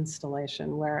Wind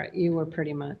installation, where you were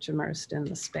pretty much immersed in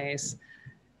the space.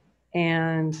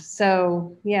 And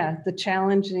so, yeah, the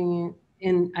challenging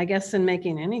I guess in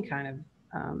making any kind of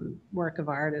work of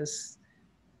art is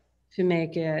to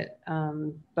make it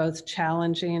both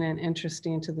challenging and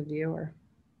interesting to the viewer,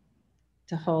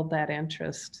 to hold that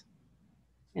interest.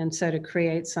 And so to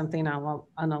create something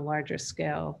on a larger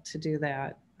scale, to do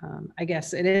that, I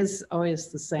guess it is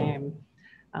always the same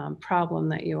problem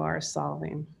that you are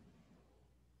solving.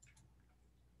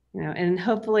 And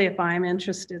hopefully if I'm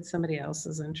interested, somebody else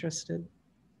is interested.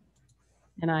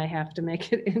 And I have to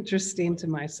make it interesting to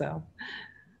myself,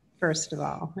 first of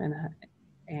all,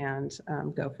 and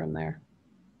go from there.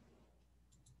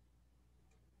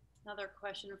 Another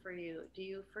question for you. Do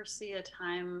you foresee a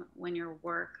time when your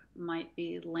work might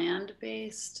be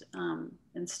land-based,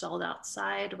 installed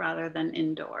outside rather than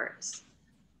indoors?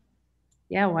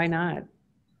 Yeah, why not?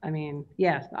 I mean,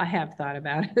 yeah, I have thought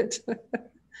about it.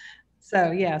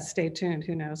 So yeah, stay tuned.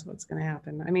 Who knows what's going to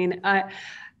happen? I mean, I'm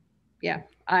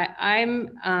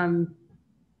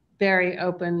very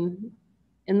open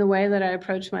in the way that I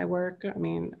approach my work. I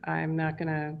mean, I'm not going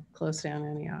to close down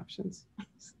any options.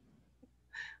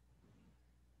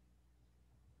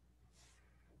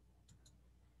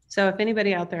 So if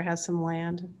anybody out there has some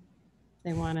land,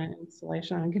 they want an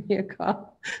installation, I'll give me a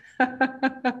call.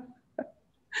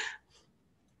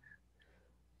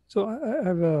 So I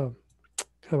have a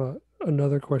kind of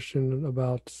another question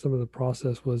about some of the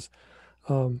process was,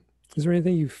 is there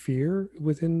anything you fear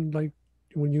within, like,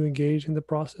 when you engage in the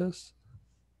process?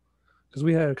 Because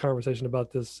we had a conversation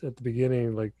about this at the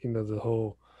beginning, like, the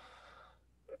whole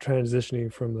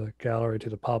transitioning from the gallery to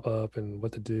the pop-up and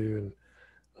what to do.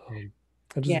 And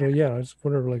I just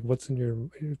wonder, like, what's in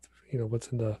what's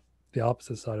in the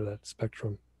opposite side of that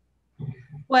spectrum?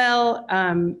 Well,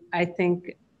 I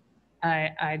think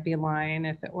I'd be lying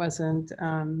if it wasn't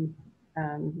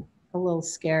a little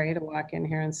scary to walk in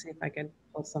here and see if I could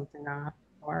pull something off,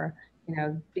 or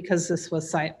because this was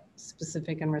site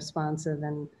specific and responsive,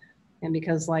 and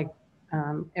because like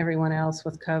everyone else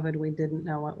with COVID, we didn't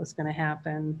know what was going to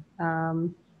happen.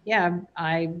 Yeah,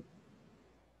 I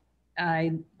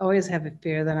always have a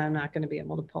fear that I'm not going to be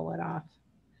able to pull it off.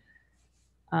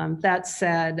 That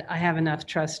said, I have enough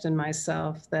trust in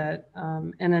myself that,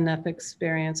 and enough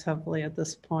experience, hopefully at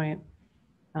this point,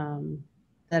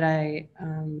 that I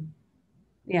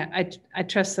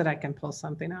trust that I can pull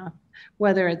something off,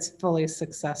 whether it's fully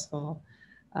successful.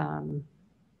 I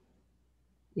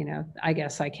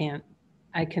guess I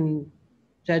can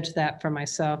judge that for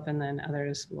myself, and then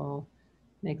others will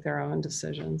make their own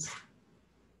decisions.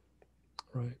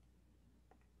 Right.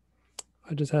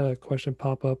 I just had a question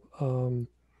pop up.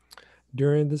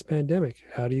 During this pandemic,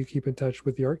 how do you keep in touch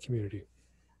with the art community?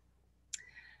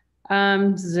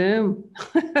 Zoom.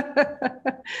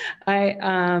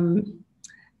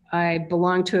 I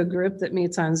belong to a group that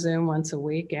meets on Zoom once a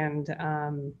week, and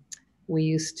we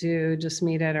used to just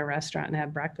meet at a restaurant and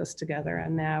have breakfast together,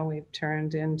 and now we've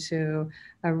turned into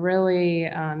a really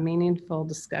meaningful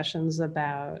discussions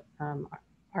about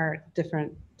art,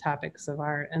 different topics of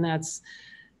art, and that's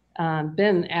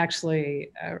been actually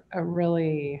a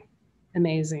really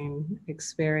amazing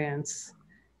experience.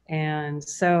 And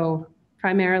so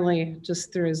primarily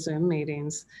just through Zoom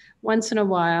meetings. Once in a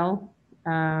while,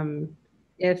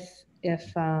 if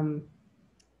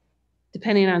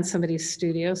depending on somebody's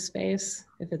studio space,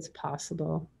 if it's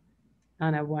possible,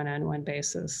 on a one-on-one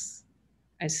basis.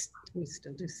 We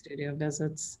still do studio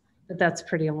visits, but that's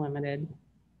pretty limited.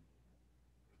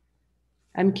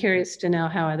 I'm curious to know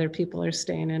how other people are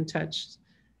staying in touch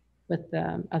with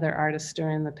other artists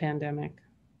during the pandemic.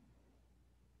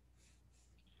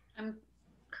 I'm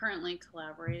currently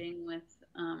collaborating with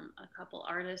a couple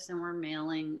artists, and we're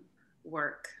mailing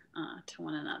work to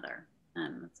one another,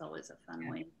 and it's always a fun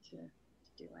way to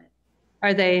do it.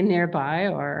 Are they nearby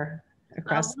or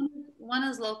across? One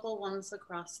is local, one's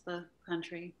across the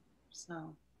country.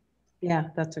 So yeah,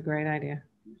 that's a great idea.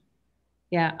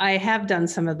 Yeah, I have done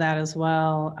some of that as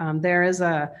well. There is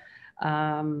a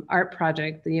art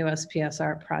project, the USPS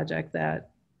art project, that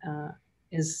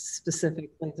is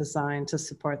specifically designed to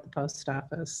support the post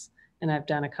office. And I've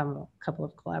done a couple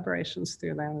of collaborations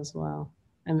through that as well.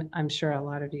 And I'm sure a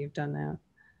lot of you have done that.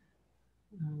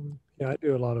 Yeah, I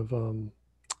do a lot of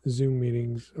Zoom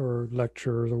meetings or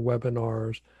lectures or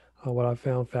webinars. What I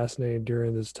found fascinating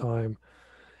during this time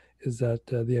is that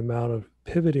the amount of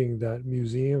pivoting that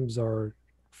museums are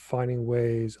finding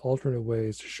ways, alternate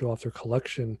ways to show off their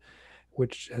collection,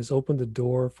 which has opened the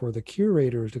door for the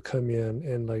curators to come in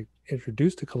and like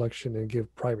introduce the collection and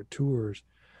give private tours.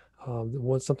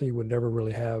 Something you would never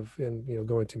really have in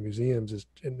going to museums is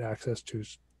in access to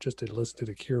just to listen to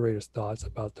the curator's thoughts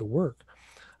about the work.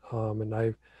 And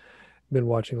I've been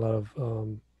watching a lot of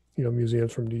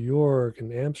museums from New York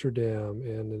and Amsterdam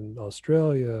and in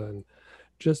Australia, and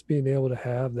just being able to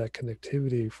have that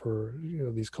connectivity for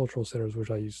these cultural centers,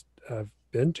 which I've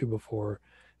been to before,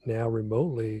 now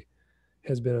remotely,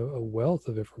 has been a wealth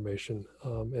of information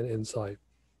and insight,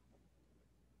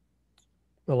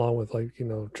 along with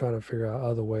trying to figure out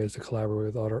other ways to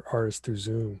collaborate with other artists through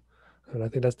Zoom. And I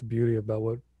think that's the beauty about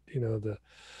what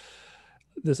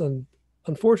this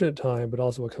unfortunate time, but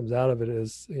also what comes out of it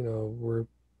is we're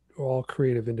all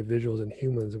creative individuals and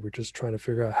humans, and we're just trying to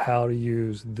figure out how to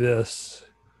use this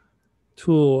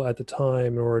tool at the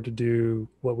time in order to do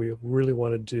what we really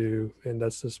want to do. And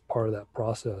that's just part of that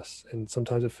process, and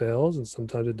sometimes it fails and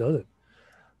sometimes it doesn't.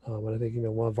 And I think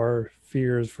one of our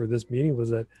fears for this meeting was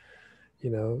that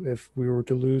if we were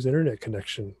to lose internet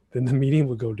connection, then the meeting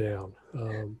would go down.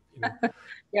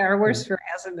 Yeah, our worst fear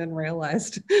hasn't been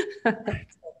realized so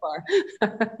far.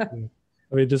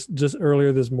 I mean, just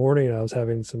earlier this morning, I was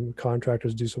having some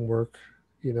contractors do some work,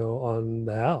 on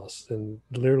the house, and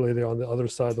literally they're on the other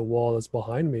side of the wall that's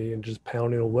behind me and just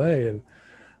pounding away. And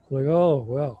I'm like, oh,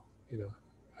 well,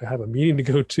 I have a meeting to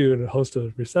go to and host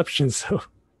a reception. So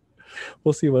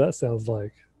we'll see what that sounds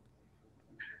like.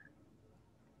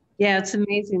 Yeah, it's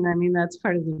amazing. I mean, that's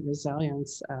part of the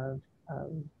resilience of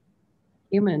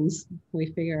humans. We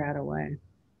figure out a way.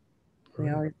 We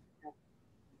always.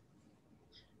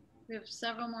 We have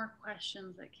several more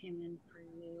questions that came in for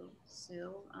you,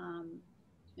 Sue,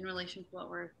 in relation to what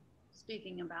we're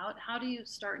speaking about. How do you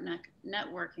start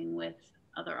networking with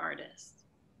other artists?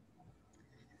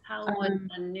 How would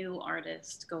a new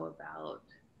artist go about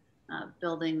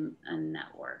building a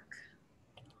network?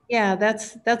 Yeah,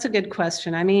 that's a good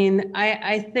question. I mean,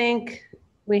 I think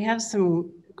we have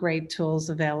some great tools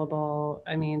available.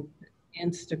 I mean,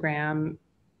 Instagram,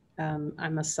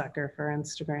 I'm a sucker for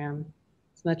Instagram.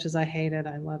 As much as I hate it,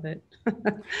 I love it.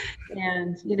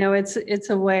 And it's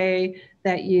a way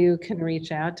that you can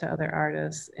reach out to other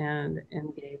artists and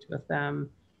engage with them.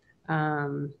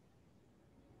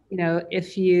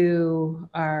 If you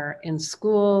are in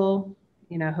school,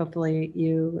 hopefully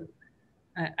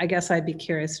I guess I'd be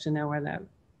curious to know where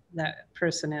that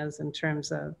person is in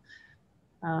terms of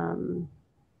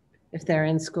if they're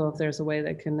in school, if there's a way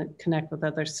they can connect with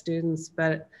other students.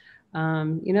 But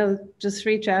just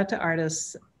reach out to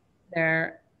artists.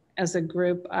 They're, as a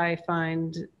group, I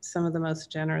find some of the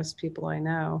most generous people I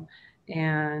know.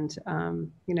 And,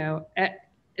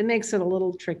 it makes it a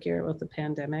little trickier with the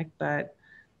pandemic, but,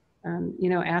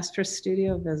 ask for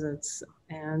studio visits.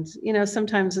 And,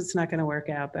 sometimes it's not going to work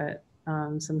out, but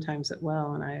sometimes it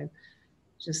will. And I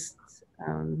just,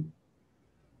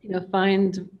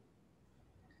 find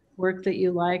work that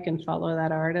you like and follow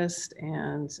that artist,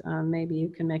 and maybe you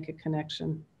can make a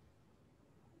connection.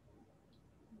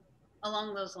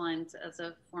 Along those lines, as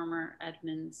a former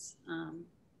Edmonds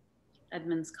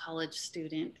College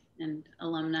student and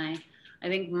alumni, I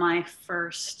think my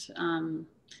first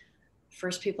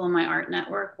people in my art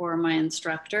network were my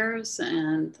instructors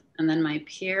and then my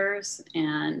peers.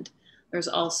 And there's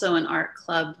also an art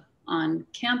club on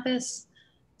campus.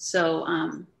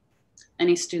 So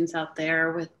any students out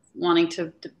there with wanting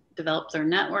to develop their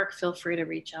network, feel free to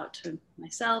reach out to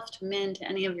myself, to Min, to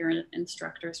any of your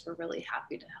instructors. We're really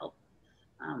happy to help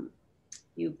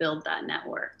you build that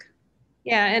network.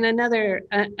 Yeah, and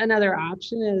another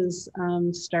option is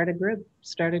start a group,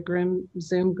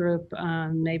 Zoom group,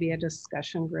 maybe a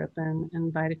discussion group, and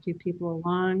invite a few people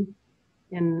along,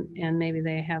 and maybe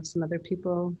they have some other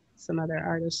people, some other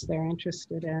artists they're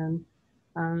interested in.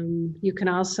 You can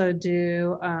also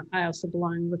do. I also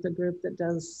belong with a group that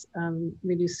does.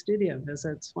 We do studio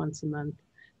visits once a month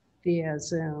via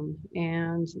Zoom,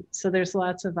 and so there's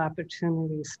lots of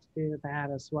opportunities to do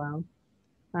that as well.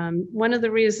 One of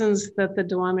the reasons that the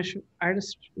Duwamish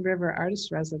River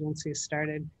Artist Residency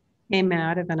started came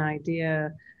out of an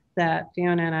idea that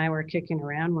Fiona and I were kicking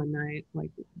around one night.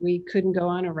 Like, we couldn't go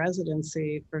on a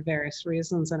residency for various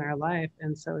reasons in our life.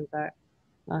 And so we thought,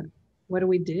 what do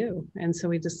we do? And so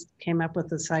we just came up with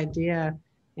this idea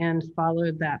and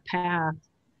followed that path,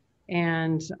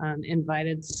 and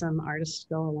invited some artists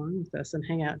to go along with us and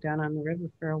hang out down on the river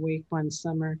for a week one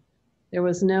summer. There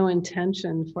was no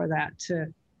intention for that to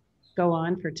go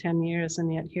on for 10 years,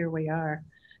 and yet here we are.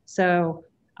 So,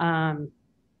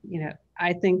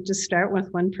 I think just start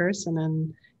with one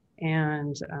person,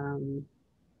 and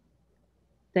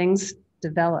things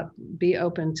develop. Be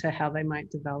open to how they might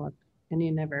develop, and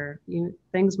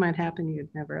things might happen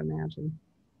you'd never imagine.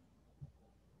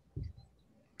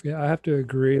 Yeah, I have to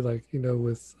agree. Like,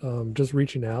 with just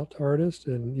reaching out to artists,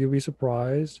 and you'll be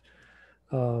surprised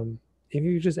if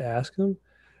you just ask them.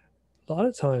 A lot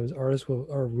of times, artists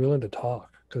are willing to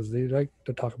talk because they like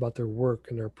to talk about their work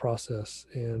and their process,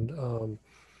 and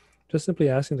just simply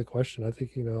asking the question. I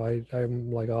think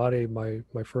I'm like Ade.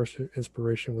 My first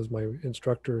inspiration was my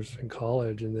instructors in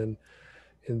college, and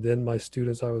then my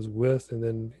students I was with, and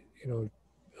then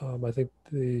I think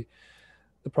the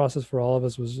process for all of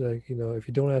us was like, if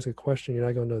you don't ask a question, you're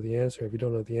not going to know the answer. If you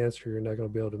don't know the answer, you're not going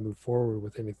to be able to move forward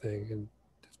with anything. And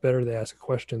it's better to ask a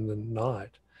question than not.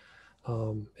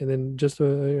 And then just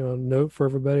a note for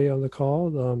everybody on the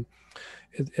call: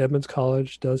 Edmonds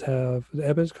College does have the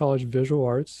Edmonds College Visual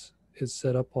Arts is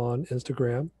set up on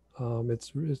Instagram.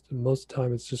 It's most of the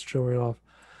time it's just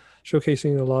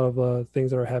showcasing a lot of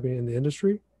things that are happening in the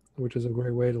industry, which is a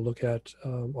great way to look at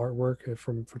artwork,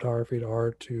 from photography to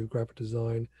art to graphic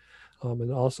design,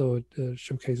 and also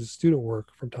showcases student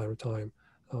work from time to time,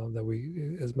 that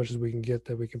we, as much as we can get,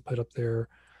 that we can put up there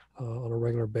on a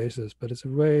regular basis. But it's a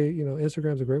way,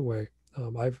 Instagram's a great way.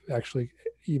 I've actually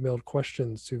emailed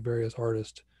questions to various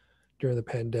artists during the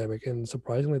pandemic, and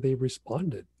surprisingly, they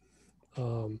responded.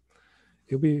 Um,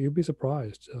 you'll be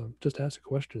surprised. Just ask a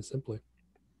question simply.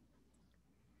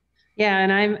 Yeah,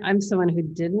 and I'm someone who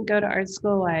didn't go to art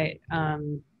school. I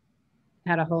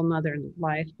had a whole nother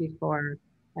life before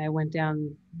I went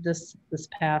down this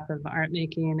path of art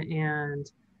making, and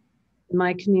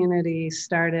my community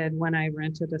started when I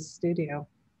rented a studio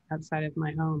outside of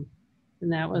my home,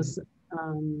 and that was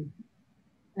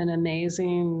an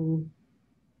amazing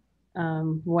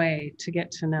way to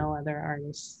get to know other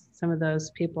artists. Some of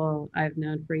those people I've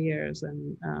known for years,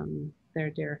 and they're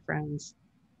dear friends.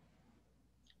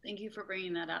 Thank you for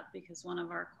bringing that up, because one of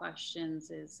our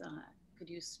questions is, could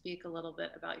you speak a little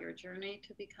bit about your journey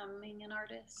to becoming an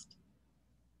artist?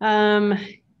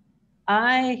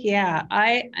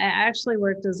 I actually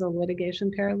worked as a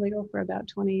litigation paralegal for about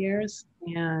 20 years,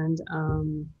 and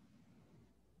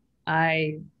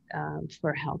I,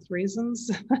 for health reasons,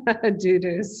 due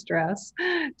to stress,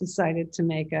 decided to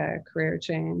make a career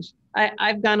change.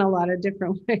 I've gone a lot of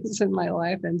different ways in my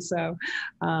life, and so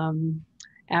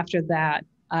after that,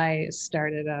 I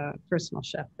started a personal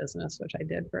chef business, which I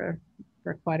did for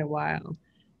quite a while.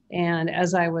 And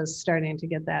as I was starting to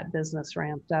get that business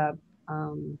ramped up,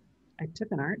 I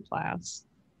took an art class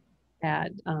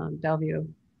at Bellevue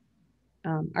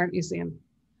Art Museum,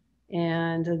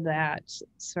 and that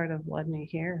sort of led me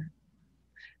here.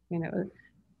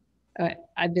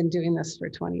 I've been doing this for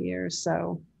 20 years,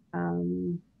 so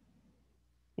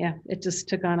yeah, it just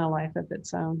took on a life of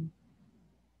its own.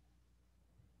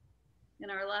 In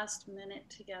our last minute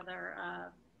together,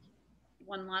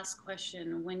 one last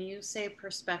question. When you say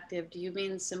perspective, do you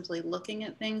mean simply looking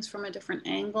at things from a different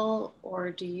angle,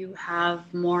 or do you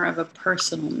have more of a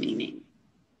personal meaning?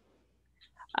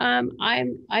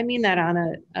 I mean that on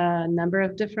a number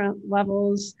of different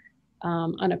levels.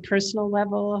 On a personal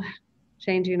level,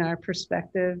 changing our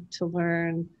perspective to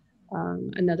learn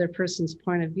another person's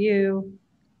point of view,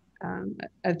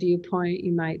 a viewpoint.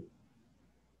 You might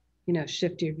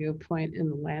shift your viewpoint in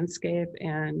the landscape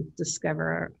and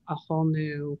discover a whole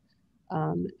new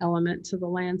element to the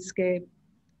landscape.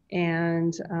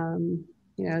 And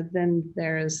then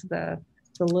there's the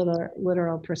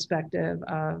literal perspective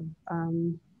of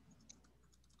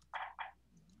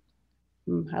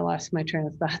I lost my train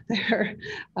of thought there.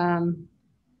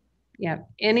 yeah,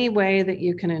 any way that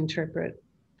you can interpret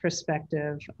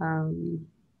perspective.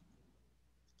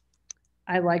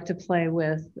 I like to play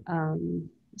with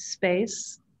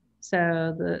space,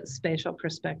 so the spatial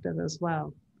perspective as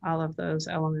well. All of those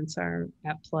elements are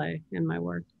at play in my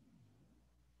work.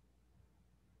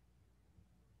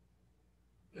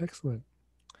 Excellent.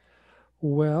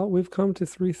 Well, we've come to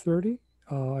 3:30.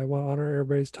 I want to honor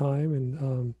everybody's time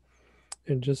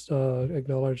and just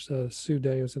acknowledge Sue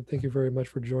Danielson. Thank you very much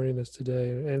for joining us today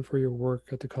and for your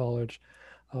work at the college.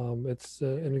 It's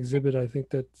an exhibit I think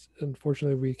that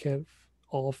unfortunately we can't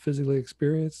all physically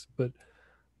experience, but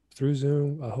through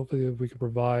Zoom, hopefully we can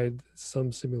provide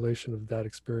some simulation of that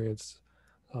experience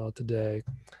today.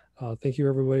 Thank you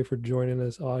everybody for joining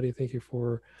us. Audie, thank you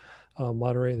for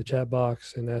moderating the chat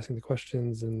box and asking the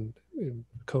questions and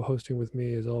co-hosting with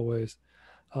me as always.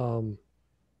 And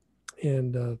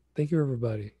thank you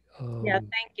everybody. Yeah,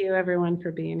 thank you everyone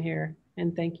for being here.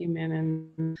 And thank you, Min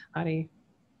and Audie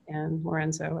and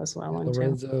Lorenzo as well. And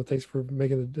Lorenzo, thanks for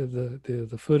making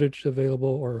the footage available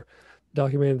or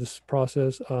documenting this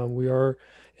process. We are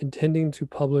intending to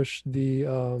publish the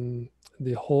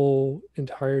whole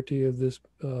entirety of this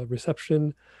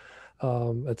reception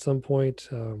at some point.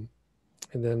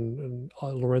 And then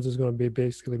Lorenzo's going to be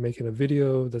basically making a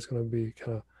video that's going to be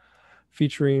kind of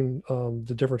featuring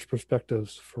the different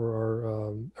perspectives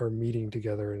for our meeting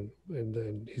together,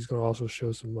 and he's going to also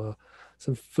show some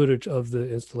footage of the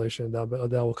installation that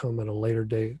will come at a later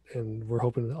date, and we're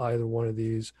hoping that either one of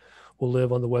these will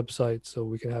live on the website so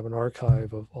we can have an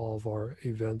archive of all of our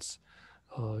events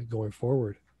going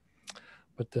forward.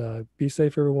 But be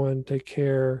safe, everyone. Take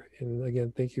care, and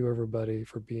again, thank you everybody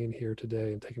for being here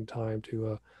today and taking time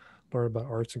to learn about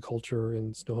arts and culture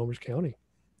in Snohomish County.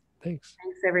 Thanks.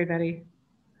 thanks everybody.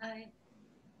 Bye.